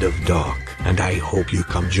episode of Doc, and I hope you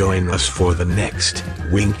come join us for the next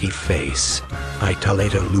Winky Face. I tell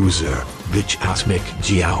it a loser, bitch ass Mick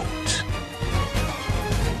G out.